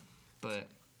bit, but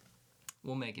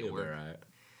we'll make it It'll be work. alright.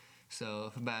 So So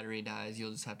if a battery dies,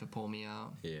 you'll just have to pull me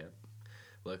out. yeah.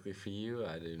 Luckily for you,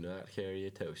 I do not carry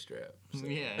a toe strap. So.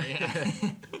 Yeah.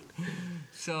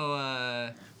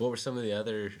 So, What were some of the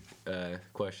other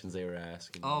questions they were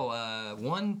asking?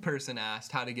 one person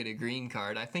asked how to get a green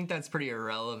card. I think that's pretty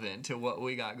irrelevant to what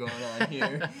we got going on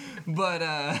here. But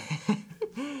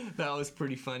that was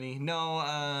pretty funny. No,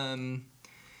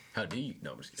 How do you?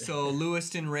 No, I'm just kidding. so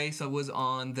Lewiston race was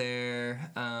on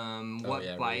there. What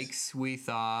yeah, bikes we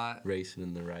thought. Racing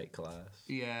in the right class.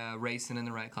 Yeah, racing in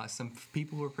the right class. Some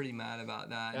people were pretty mad about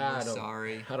that. And I we're don't-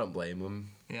 sorry. I don't blame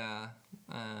them. Yeah.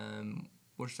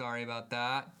 We're sorry about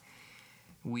that.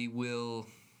 We will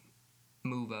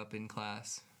move up in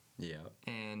class. Yeah.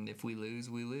 And if we lose,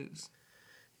 we lose.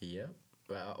 Yep.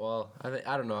 Well, I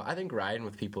don't know. I think riding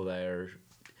with people that are,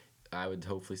 I would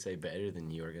hopefully say, better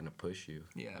than you are going to push you.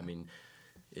 Yeah. I mean,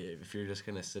 if you're just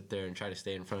going to sit there and try to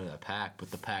stay in front of the pack, but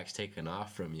the pack's taking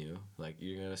off from you, like,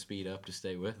 you're going to speed up to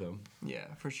stay with them. Yeah,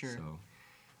 for sure. So,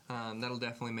 That'll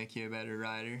definitely make you a better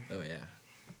rider. oh, yeah.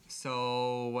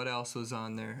 So, what else was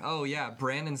on there? Oh, yeah,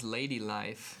 Brandon's lady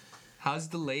life. How's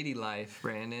the lady life,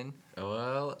 Brandon?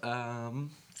 Well,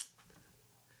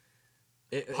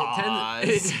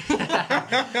 Pause.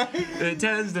 it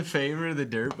tends to favor the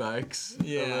dirt bikes a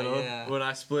Yeah, little. yeah. When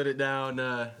I split it down,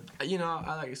 I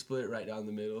like to split it right down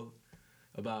the middle.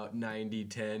 About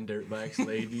 90-10 dirt bikes,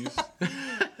 ladies.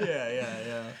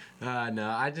 Yeah. No, I don't know.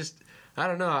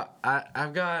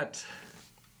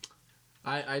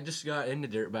 I just got into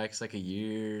dirt bikes like a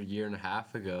year and a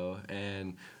half ago,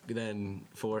 and then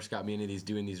Forrest got me into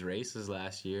doing these races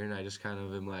last year, and I just kind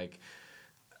of am like,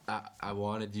 I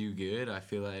want to do good. I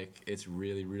feel like it's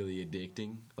really, really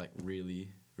addicting, like really,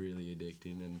 really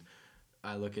addicting. And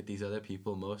I look at these other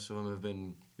people. Most of them have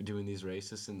been doing these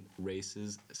races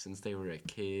since they were a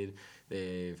kid.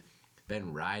 They've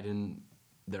been riding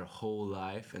their whole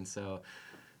life, and so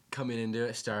coming into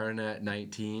it, starting at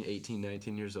 18,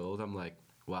 19 years old, I'm like,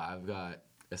 wow, I've got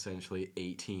essentially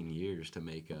 18 years to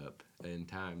make up in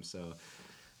time. So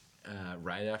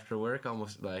right after work,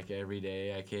 almost like every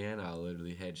day I can, I'll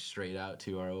literally head straight out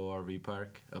to our ORV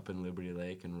park up in Liberty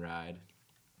Lake and ride.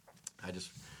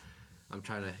 I'm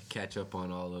trying to catch up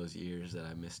on all those years that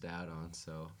I missed out on.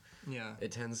 So Yeah.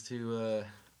 it tends to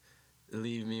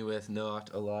leave me with not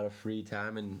a lot of free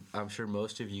time, and I'm sure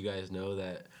most of you guys know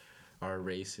that are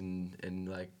racing and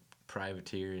like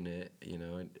privateering it,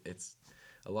 it's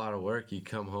a lot of work. You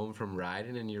come home from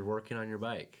riding and you're working on your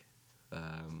bike.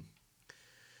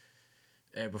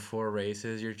 And before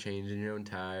races, you're changing your own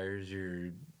tires,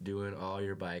 you're doing all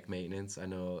your bike maintenance. I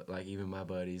know, like, even my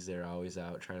buddies, they're always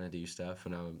out trying to do stuff,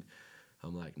 and I'm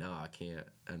like, no, I can't.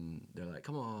 And they're like,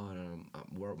 come on, and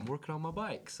I'm working on my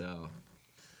bike, so.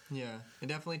 Yeah, it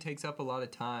definitely takes up a lot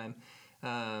of time.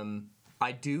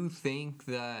 I do think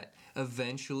that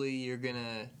eventually you're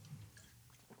gonna.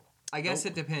 I guess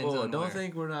it depends on don't where.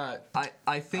 think we're not.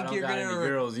 I think I you're don't got gonna. any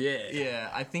girls yet. Yeah,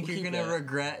 I think We'll you're keep gonna that.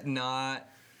 regret not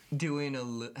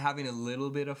doing having a little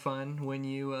bit of fun when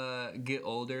you get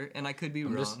older, and I could be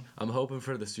wrong. I'm hoping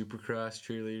for the Supercross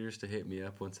cheerleaders to hit me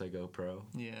up once I go pro.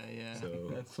 Yeah,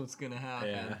 So- that's what's gonna happen.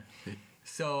 Yeah.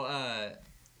 So,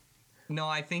 no,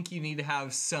 I think you need to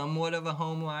have somewhat of a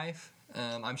home life.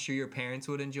 I'm sure your parents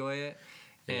would enjoy it,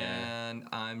 Yeah. and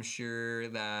I'm sure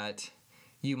that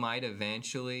you might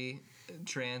eventually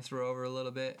transfer over a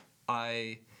little bit.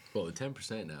 Well, the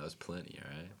 10% now is plenty,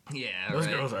 all right? Yeah, Those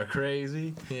right. girls are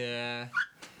crazy. Yeah.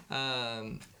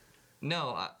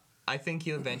 No, I think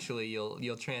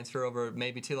you'll transfer over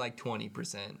maybe to like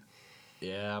 20%.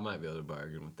 Yeah, I might be able to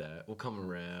bargain with that. We'll come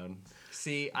around.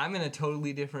 See, I'm in a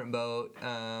totally different boat.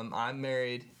 I'm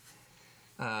married,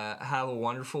 have a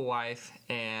wonderful wife,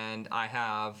 and I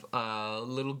have a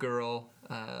little girl,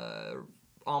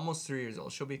 almost 3 years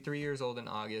old. She'll be 3 years old in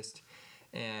August,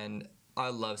 and I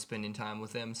love spending time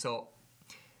with them. So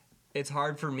it's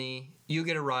hard for me. You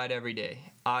get a ride every day.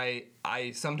 I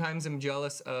sometimes am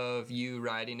jealous of you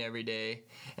riding every day,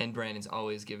 and Brandon's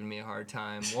always giving me a hard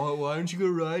time. Why don't you go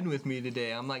riding with me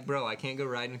today? I'm like, bro, I can't go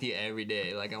riding with you every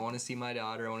day. Like, I want to see my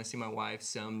daughter. I want to see my wife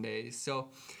some days. So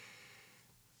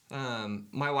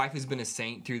My wife has been a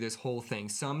saint through this whole thing.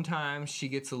 Sometimes she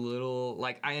gets a little,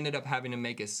 like, I ended up having to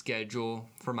make a schedule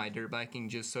for my dirt biking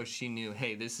just so she knew,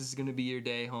 hey, this is going to be your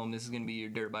day home. This is going to be your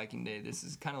dirt biking day. This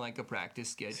is kind of like a practice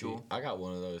schedule. See, I got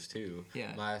one of those too.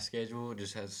 Yeah. My schedule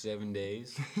just has 7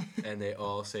 days, and they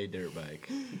all say dirt bike.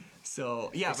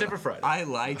 So, yeah. Except for Friday. I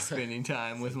like spending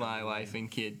time with my wife and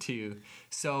kid, too.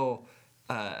 So,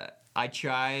 I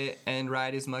try and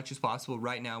ride as much as possible.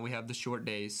 Right now, we have the short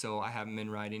days, so I haven't been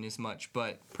riding as much.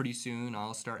 But pretty soon,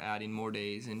 I'll start adding more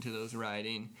days into those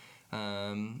riding.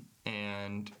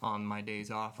 And on my days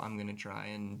off, I'm going to try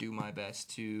and do my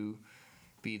best to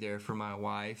be there for my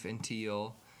wife and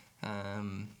Teal,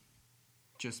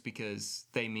 just because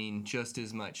they mean just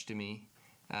as much to me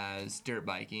as dirt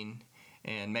biking.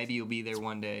 And maybe you'll be there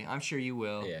one day. I'm sure you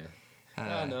will.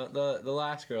 Yeah. No, the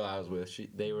last girl I was with,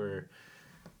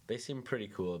 they seemed pretty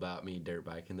cool about me dirt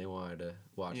biking. They wanted to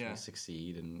watch me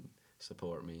succeed and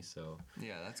support me. So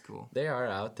yeah, that's cool. they are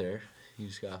out there. You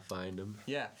just gotta find them.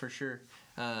 Yeah, for sure.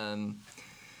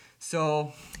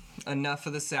 So enough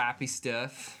of the sappy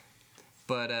stuff,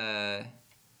 but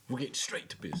We're getting straight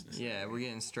to business. yeah, we're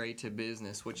getting straight to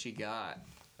business. What you got?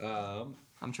 Um,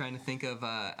 I'm trying to think of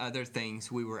other things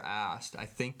we were asked. I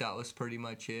think that was pretty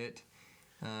much it.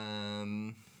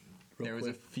 There was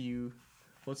a few.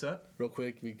 What's up? Real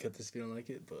quick, we can cut this if you don't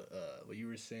like it, but what you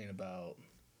were saying about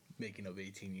making up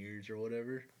 18 years or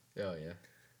whatever, oh yeah.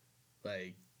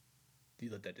 like, do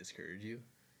you let that discourage you?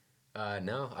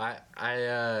 No, I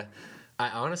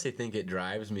honestly think it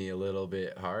drives me a little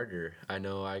bit harder. I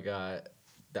know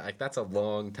that's a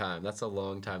long time. That's a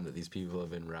long time that these people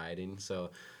have been riding. So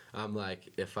I'm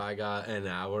like, if I got an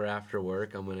hour after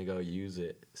work, I'm gonna go use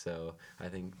it. So I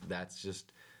think that's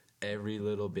just every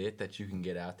little bit that you can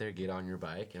get out there, get on your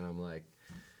bike, and I'm like,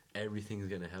 everything's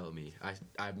gonna help me.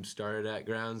 I'm started at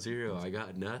ground zero. I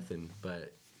got nothing,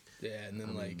 but Yeah, and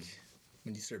then, like,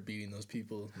 when you start beating those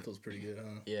people, it feels pretty good,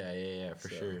 huh? yeah, for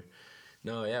sure.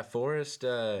 No, yeah, Forrest,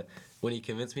 when he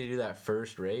convinced me to do that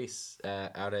first race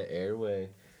out at Airway,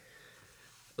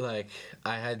 like,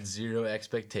 I had zero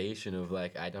expectation of,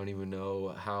 like, I don't even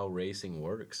know how racing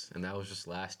works, and that was just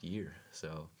last year.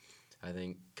 So I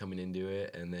think coming into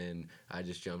it, and then I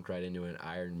just jumped right into an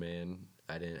Ironman.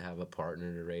 I didn't have a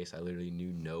partner to race. I literally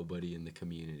knew nobody in the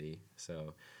community.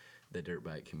 So the dirt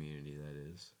bike community, that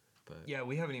is. But Yeah,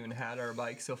 we haven't even had our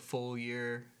bikes a full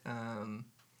year.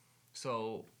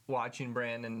 So watching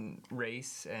Brandon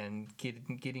race and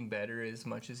getting better as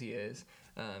much as he is,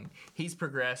 he's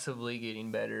progressively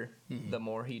getting better the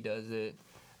more he does it.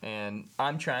 And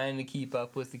I'm trying to keep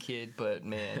up with the kid, but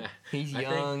man, he's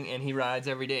young and he rides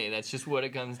every day. That's just what it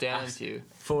comes down to.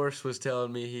 Forrest was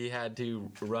telling me he had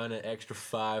to run an extra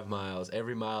 5 miles.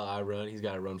 Every mile I run, he's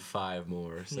got to run 5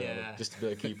 more. So Yeah. just to be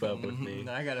able to keep up with me.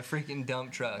 I got a freaking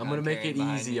dump truck. I'm going to make it carrying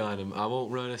behind easy me. on him. I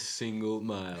won't run a single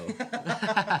mile.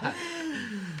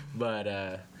 But,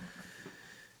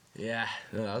 yeah,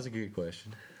 no, that was a good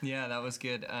question. Yeah, that was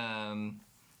good.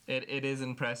 It is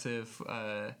impressive.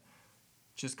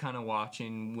 Just kind of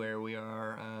watching where we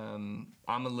are. I'm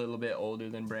a little bit older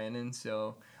than Brandon,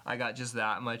 so I got just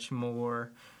that much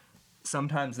more.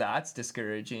 Sometimes that's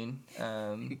discouraging.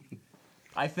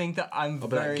 I think that I'm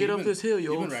very... Get up this hill,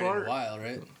 you You've old been riding fart. a while,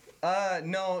 right?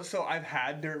 No, so I've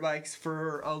had dirt bikes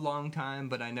for a long time,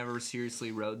 but I never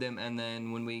seriously rode them. And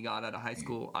then when we got out of high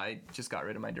school, I just got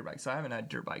rid of my dirt bike. So I haven't had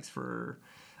dirt bikes for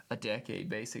a decade,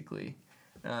 basically.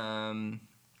 And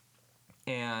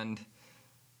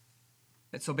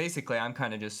so basically, I'm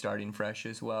kind of just starting fresh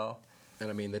as well. And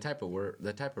I mean, the type of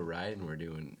riding we're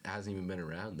doing hasn't even been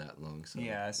around that long. So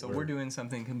Yeah, so we're doing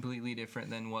something completely different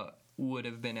than what would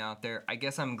have been out there. I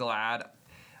guess I'm glad.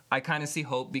 I kind of see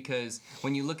hope because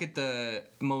when you look at the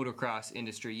motocross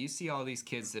industry, you see all these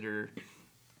kids that are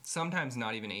sometimes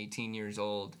not even 18 years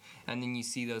old. And then you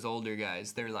see those older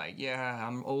guys. They're like, yeah,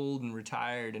 I'm old and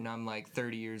retired. And I'm like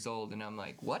 30 years old. And I'm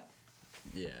like, what?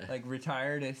 Yeah. Like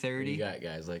retired at 30? You got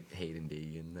guys like Hayden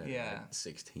Deegan that Yeah. are like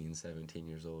 16, 17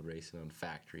 years old racing on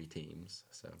factory teams.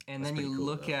 So And that's then you pretty cool,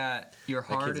 look though. at your That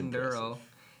hard kid's enduro impressive.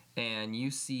 and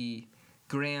you see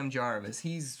Graham Jarvis.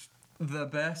 He's the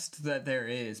best that there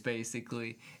is,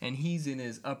 basically. And he's in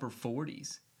his upper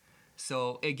 40s.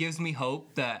 So it gives me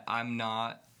hope that I'm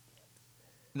not...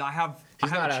 I have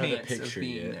He's a not out of the chance of picture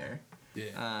being yet. there.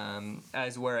 Yeah.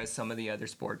 As whereas some of the other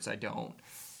sports I don't.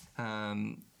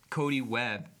 Cody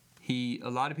Webb, a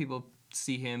lot of people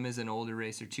see him as an older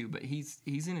racer too, but he's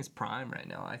in his prime right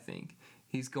now, I think.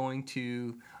 He's going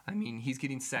to, he's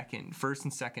getting first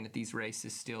and second at these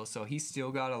races still, so he's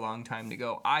still got a long time to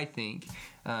go, I think.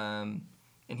 And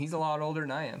he's a lot older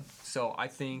than I am, so I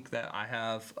think that I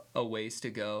have a ways to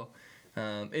go.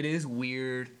 It is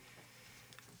weird.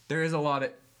 There's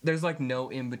like no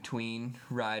in-between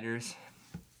riders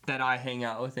that I hang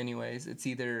out with anyways. It's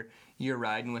either you're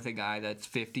riding with a guy that's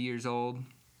 50 years old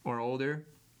or older,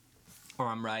 or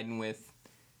I'm riding with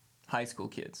high school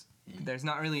kids. There's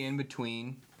not really in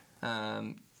between.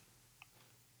 I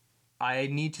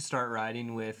need to start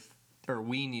riding with, or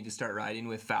we need to start riding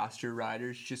with faster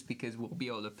riders just because we'll be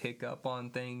able to pick up on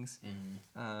things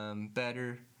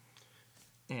better.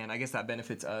 And I guess that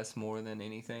benefits us more than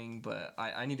anything, but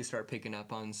I need to start picking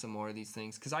up on some more of these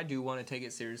things because I do want to take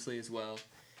it seriously as well.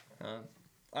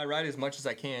 I ride as much as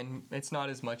I can. It's not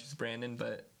as much as Brandon,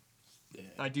 but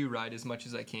I do ride as much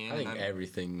as I can. I think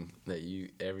everything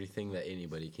that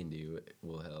anybody can do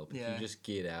will help. Yeah. If you just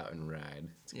get out and ride,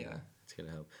 it's gonna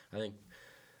help. I think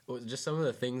just some of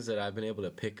the things that I've been able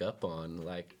to pick up on,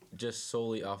 like just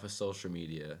solely off of social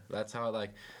media. That's how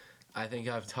I think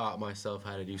I've taught myself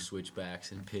how to do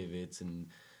switchbacks and pivots and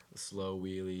slow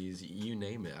wheelies. You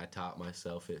name it, I taught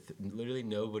myself it. Literally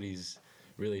nobody's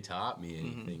really taught me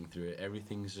anything through it.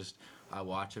 Everything's just I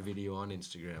watch a video on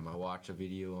Instagram, I watch a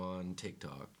video on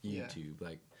TikTok, YouTube.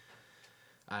 Like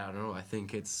I don't know, I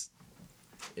think it's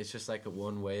just like a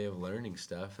one way of learning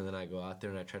stuff, and then I go out there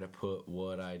and I try to put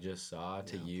what I just saw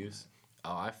to use.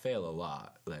 Oh, I fail a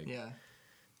lot. Like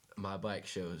my bike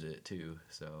shows it too,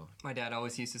 so. My dad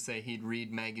always used to say he'd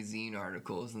read magazine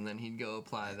articles and then he'd go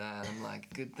apply that. I'm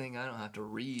like, good thing I don't have to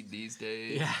read these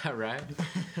days. Yeah, right?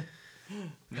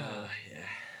 No.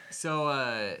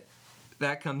 So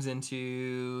that comes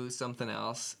into something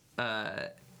else.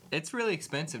 It's really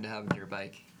expensive to have a dirt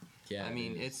bike. Yeah, I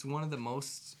mean, it's one of the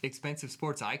most expensive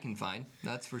sports I can find.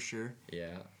 That's for sure.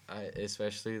 Yeah,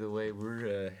 especially the way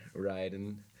we're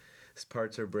riding.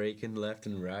 Parts are breaking left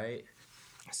and right.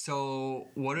 So,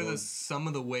 what are some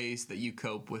of the ways that you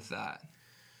cope with that?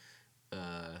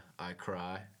 I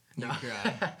cry. You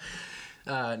cry.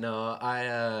 No,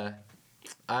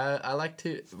 I like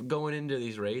to going into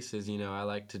these races. I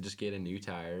like to just get a new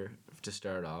tire to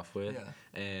start off with,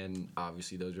 and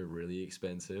obviously those are really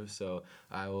expensive. So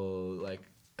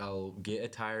I'll get a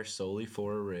tire solely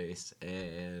for a race,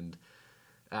 and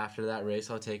after that race,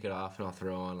 I'll take it off and I'll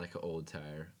throw on like an old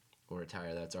tire. Or a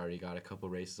tire that's already got a couple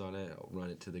races on it, I'll run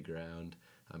it to the ground.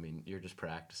 I mean, you're just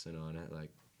practicing on it.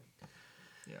 Like,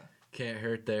 can't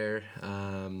hurt there.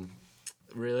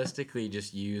 Realistically,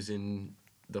 just using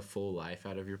the full life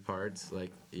out of your parts.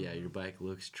 Like, your bike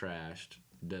looks trashed.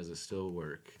 Does it still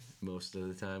work? Most of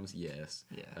the times, yes.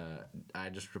 Yeah. I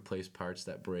just replace parts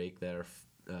that break that are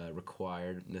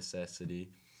required necessity.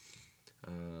 I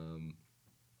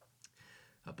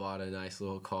bought a nice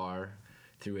little car,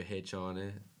 threw a hitch on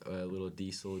it, a little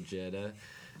diesel Jetta,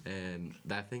 and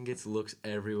that thing gets looks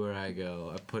everywhere I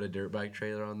go. I put a dirt bike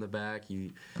trailer on the back.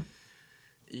 You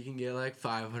can get like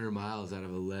 500 miles out of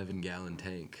an 11-gallon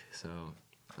tank. So,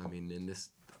 I mean, in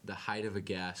the height of a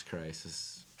gas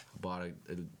crisis, I bought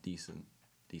a decent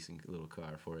little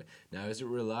car for it. Now, is it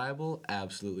reliable?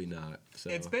 Absolutely not.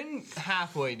 So it's been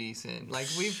halfway decent. Like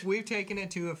we've taken it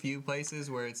to a few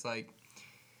places where it's like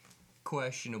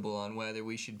questionable on whether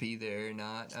we should be there or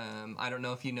not. I don't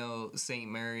know if you know St.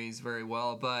 Mary's very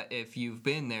well, but if you've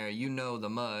been there, you know the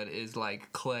mud is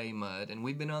like clay mud, and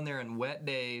we've been on there on wet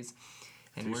days,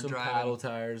 and threw we're some driving paddle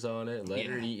tires on it, let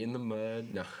her eat in the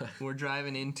mud. No. We're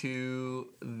driving into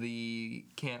the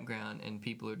campground, and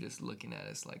people are just looking at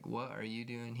us like, "What are you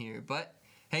doing here?" But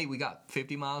hey, we got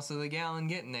 50 miles to the gallon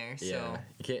getting there, so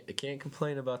you can't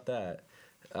complain about that.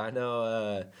 I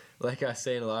know, like I was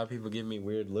saying, a lot of people give me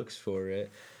weird looks for it,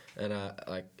 and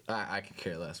I could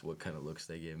care less what kind of looks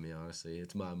they give me, honestly.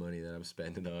 It's my money that I'm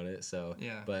spending on it, so.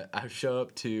 Yeah. But I show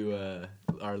up to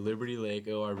our Liberty Lake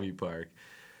ORV park,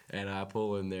 and I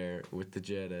pull in there with the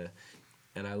Jetta,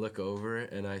 and I look over,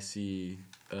 and I see,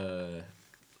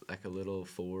 like a little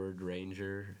Ford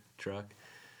Ranger truck,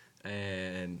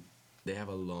 and they have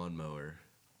a lawnmower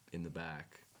in the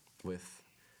back with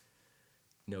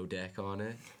no deck on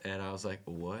it, and I was like,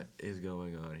 what is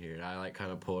going on here? And I like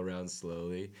kind of pull around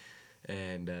slowly,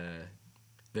 and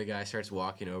the guy starts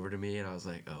walking over to me, and I was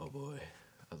like, oh boy.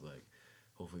 I was like,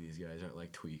 hopefully these guys aren't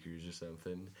like tweakers or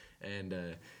something. And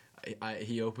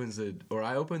I open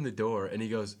the door, and he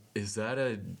goes, is that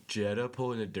a Jetta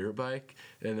pulling a dirt bike?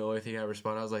 And the only thing I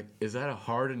responded, I was like, is that a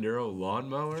hard enduro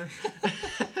lawnmower?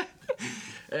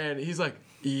 And he's like,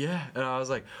 yeah. And I was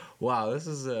like, wow, this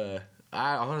is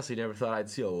I honestly never thought I'd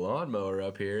see a lawnmower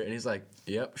up here. And he's like,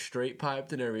 yep, straight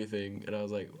piped and everything. And I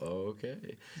was like, oh,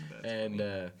 okay.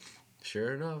 And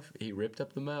sure enough, he ripped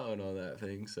up the mountain on that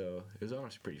thing. So it was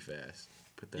honestly pretty fast.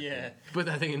 Put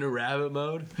that thing into rabbit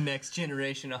mode. Next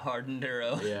generation of hard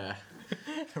enduro. Yeah.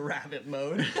 Rabbit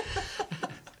mode.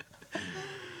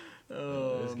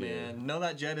 Oh, good. man. No,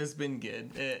 that Jetta's been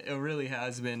good. It really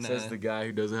has been. Says the guy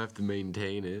who doesn't have to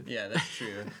maintain it. Yeah, that's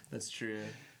true. That's true.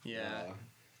 Yeah.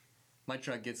 My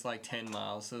truck gets like 10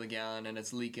 miles to the gallon, and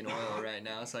it's leaking oil right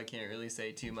now, so I can't really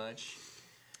say too much.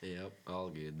 Yep, all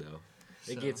good though.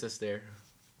 It So. gets us there.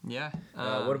 Yeah.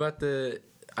 What about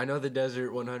I know the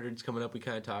Desert 100's coming up. We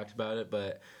kind of talked about it,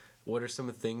 but what are some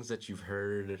of the things that you've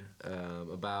heard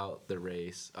about the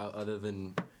race, other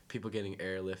than people getting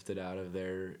airlifted out of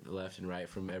there left and right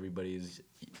from everybody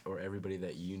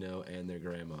that you know and their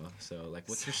grandma? So, like,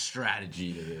 what's your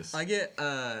strategy to this? I get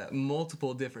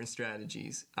multiple different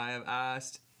strategies. I have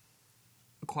asked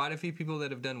quite a few people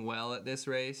that have done well at this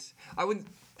race.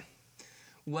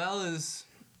 Well is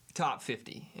top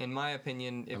 50 in my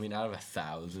opinion. Out of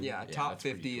 1,000. Yeah, top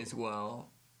 50 cool. as well.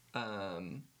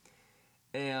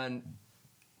 And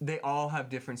they all have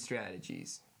different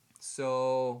strategies.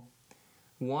 So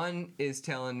one is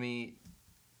telling me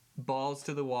balls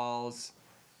to the walls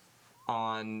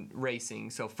on racing.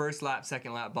 So first lap,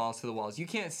 second lap, balls to the walls. You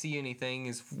can't see anything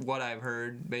is what I've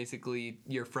heard. Basically,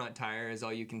 your front tire is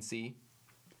all you can see.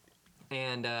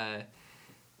 And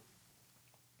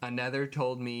another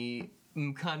told me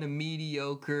kind of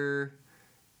mediocre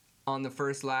on the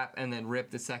first lap and then rip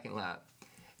the second lap.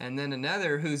 And then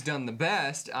another who's done the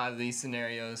best out of these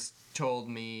scenarios told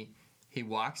me he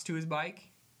walks to his bike,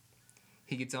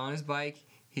 he gets on his bike,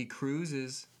 he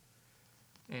cruises,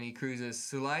 and he cruises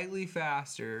slightly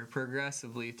faster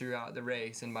progressively throughout the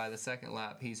race, and by the second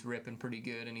lap he's ripping pretty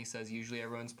good, and he says usually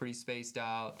everyone's pretty spaced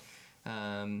out. So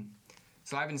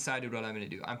I haven't decided what I'm going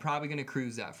to do. I'm probably going to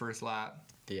cruise that first lap.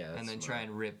 Yeah, and then smart. try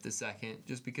and rip the second,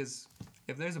 just because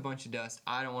if there's a bunch of dust,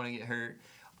 I don't want to get hurt.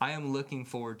 I am looking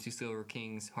forward to Silver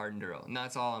King's hard enduro, and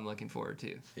that's all I'm looking forward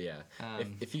to. Yeah.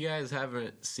 If you guys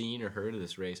haven't seen or heard of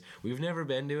this race, we've never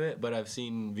been to it, but I've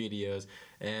seen videos,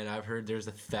 and I've heard there's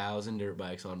 1,000 dirt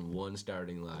bikes on one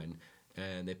starting line,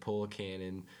 and they pull a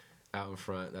cannon out in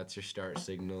front. That's your start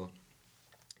signal.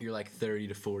 You're like 30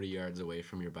 to 40 yards away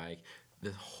from your bike.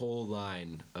 The whole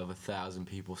line of 1,000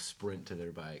 people sprint to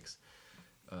their bikes.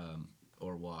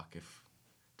 Or walk, if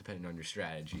depending on your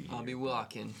strategy. I'll be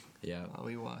walking. Yeah. I'll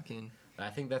be walking. I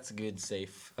think that's a good,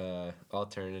 safe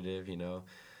alternative, you know.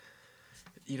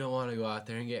 You don't want to go out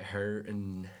there and get hurt.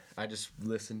 And I just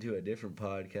listened to a different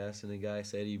podcast, and a guy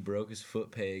said he broke his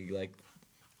foot peg like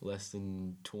less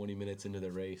than 20 minutes into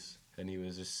the race. And he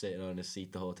was just sitting on his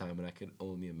seat the whole time, and I could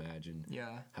only imagine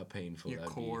how painful your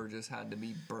that'd core be. just had to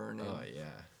be burning. Oh, yeah.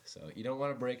 So you don't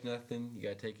want to break nothing. You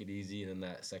got to take it easy, and then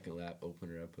that second lap, open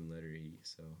her up and let her eat.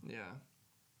 So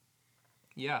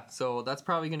Yeah, so that's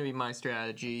probably going to be my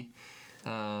strategy.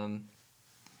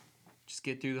 Just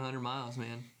get through the 100 miles,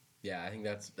 man. Yeah, I think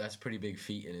that's a pretty big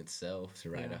feat in itself to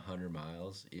ride 100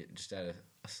 miles, just at a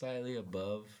slightly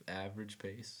above average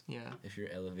pace. Yeah. If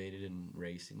you're elevated and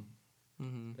racing,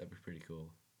 that'd be pretty cool.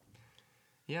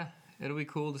 Yeah, it'll be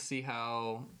cool to see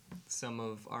how some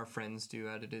of our friends do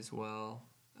at it as well.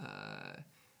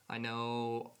 I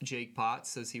know Jake Potts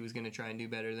says he was going to try and do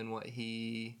better than what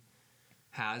he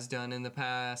has done in the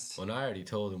past. Well, and I already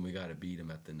told him we got to beat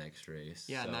him at the next race.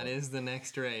 Yeah, so, and that is the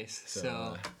next race.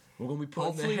 So we're going to be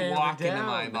putting hopefully the hammer walking to down.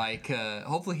 my bike.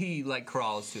 Hopefully he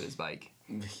crawls to his bike.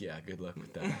 Yeah, good luck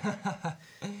with that.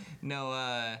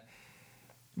 No,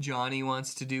 Johnny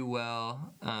wants to do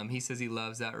well. He says he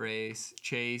loves that race.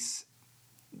 Chase,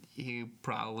 he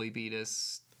probably beat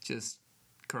us just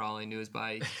crawling to his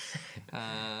bike.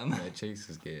 Yeah, Chase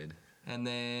is good. And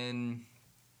then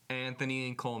Anthony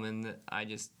and Coleman,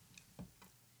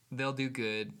 they'll do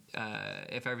good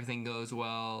if everything goes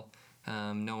well.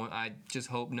 I just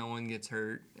hope no one gets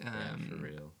hurt. Yeah, for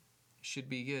real. Should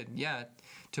be good. Yeah,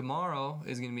 tomorrow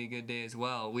is going to be a good day as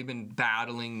well. We've been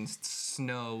battling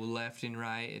snow left and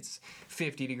right. It's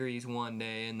 50 degrees one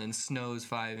day, and then snow's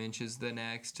 5 inches the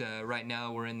next. Right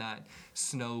now, we're in that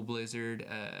snow blizzard.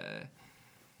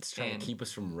 It's trying to keep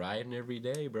us from riding every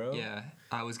day, bro. Yeah,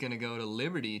 I was going to go to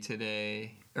Liberty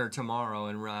tomorrow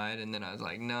and ride, and then I was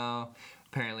like, no.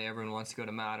 Apparently, everyone wants to go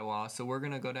to Mattawa, so we're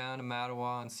going to go down to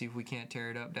Mattawa and see if we can't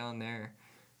tear it up down there.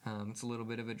 It's a little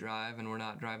bit of a drive, and we're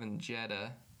not driving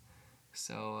Jetta.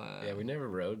 So yeah, we never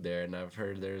rode there, and I've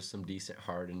heard there's some decent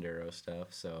hard enduro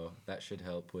stuff, so that should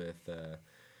help with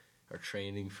our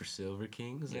training for Silver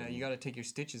Kings. Yeah, you got to take your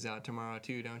stitches out tomorrow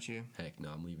too, don't you? Heck no,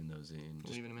 I'm leaving those in.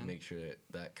 Just leaving them in? Make sure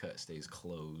that cut stays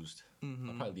closed. Mm-hmm.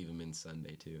 I'll probably leave them in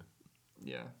Sunday too.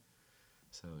 Yeah.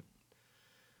 So.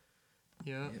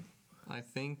 Yeah. I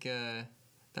think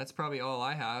that's probably all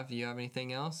I have. Do you have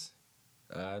anything else?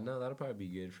 No, that'll probably be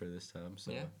good for this time.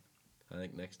 So yeah. I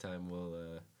think next time we'll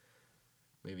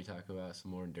maybe talk about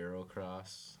some more enduro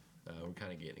cross. We're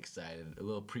kind of getting excited, a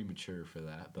little premature for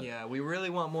that. But Yeah, we really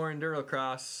want more enduro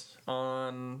cross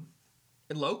on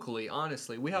locally,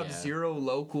 honestly. We have 0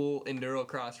 local enduro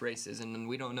cross races, and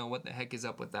we don't know what the heck is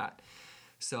up with that.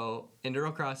 So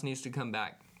enduro cross needs to come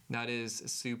back. That is a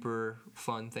super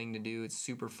fun thing to do. It's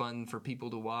super fun for people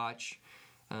to watch.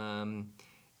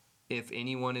 If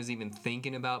anyone is even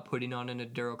thinking about putting on an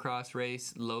enduro cross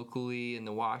race locally in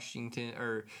the Washington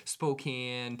or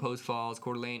Spokane, Post Falls,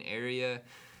 Coeur d'Alene area,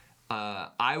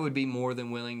 I would be more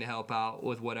than willing to help out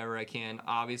with whatever I can.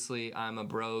 Obviously, I'm a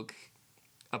broke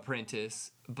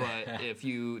apprentice, but if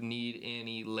you need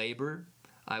any labor,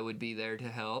 I would be there to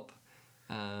help.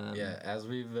 As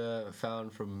we've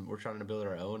found we're trying to build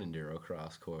our own enduro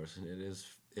cross course, and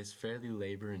it's fairly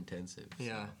labor intensive.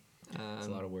 Yeah, it's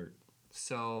a lot of work.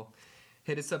 So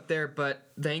hit us up there.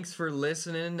 But thanks for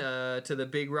listening to the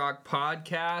Big Rock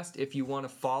Podcast. If you want to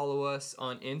follow us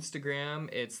on Instagram,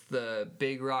 it's the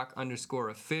Big Rock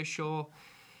 _official.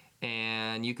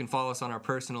 And you can follow us on our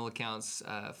personal accounts,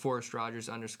 Forrest Rogers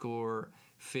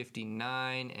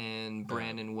 _59 and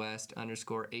Brandon West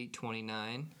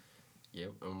 _829.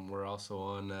 Yep, and we're also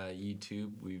on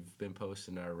YouTube. We've been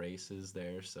posting our races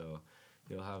there, so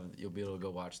you'll be able to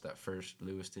go watch that first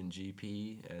Lewiston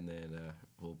GP, and then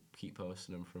we'll keep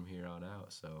posting them from here on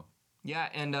out. So yeah,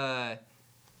 and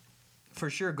for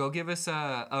sure, go give us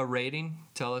a rating.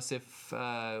 Tell us if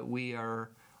we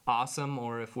are awesome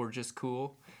or if we're just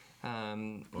cool.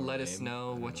 Let us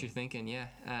know what you're thinking.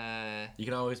 Yeah. You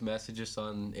can always message us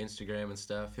on Instagram and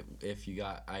stuff if you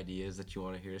got ideas that you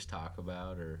want to hear us talk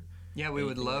about, or yeah, we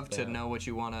would love to know what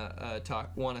you want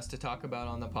us to talk about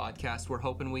on the podcast. We're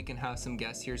hoping we can have some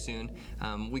guests here soon.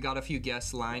 We got a few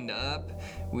guests lined up.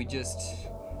 We just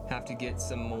have to get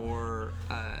some more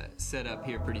set up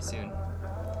here pretty soon.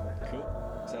 Cool.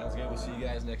 Sounds good. We'll see you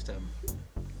guys next time.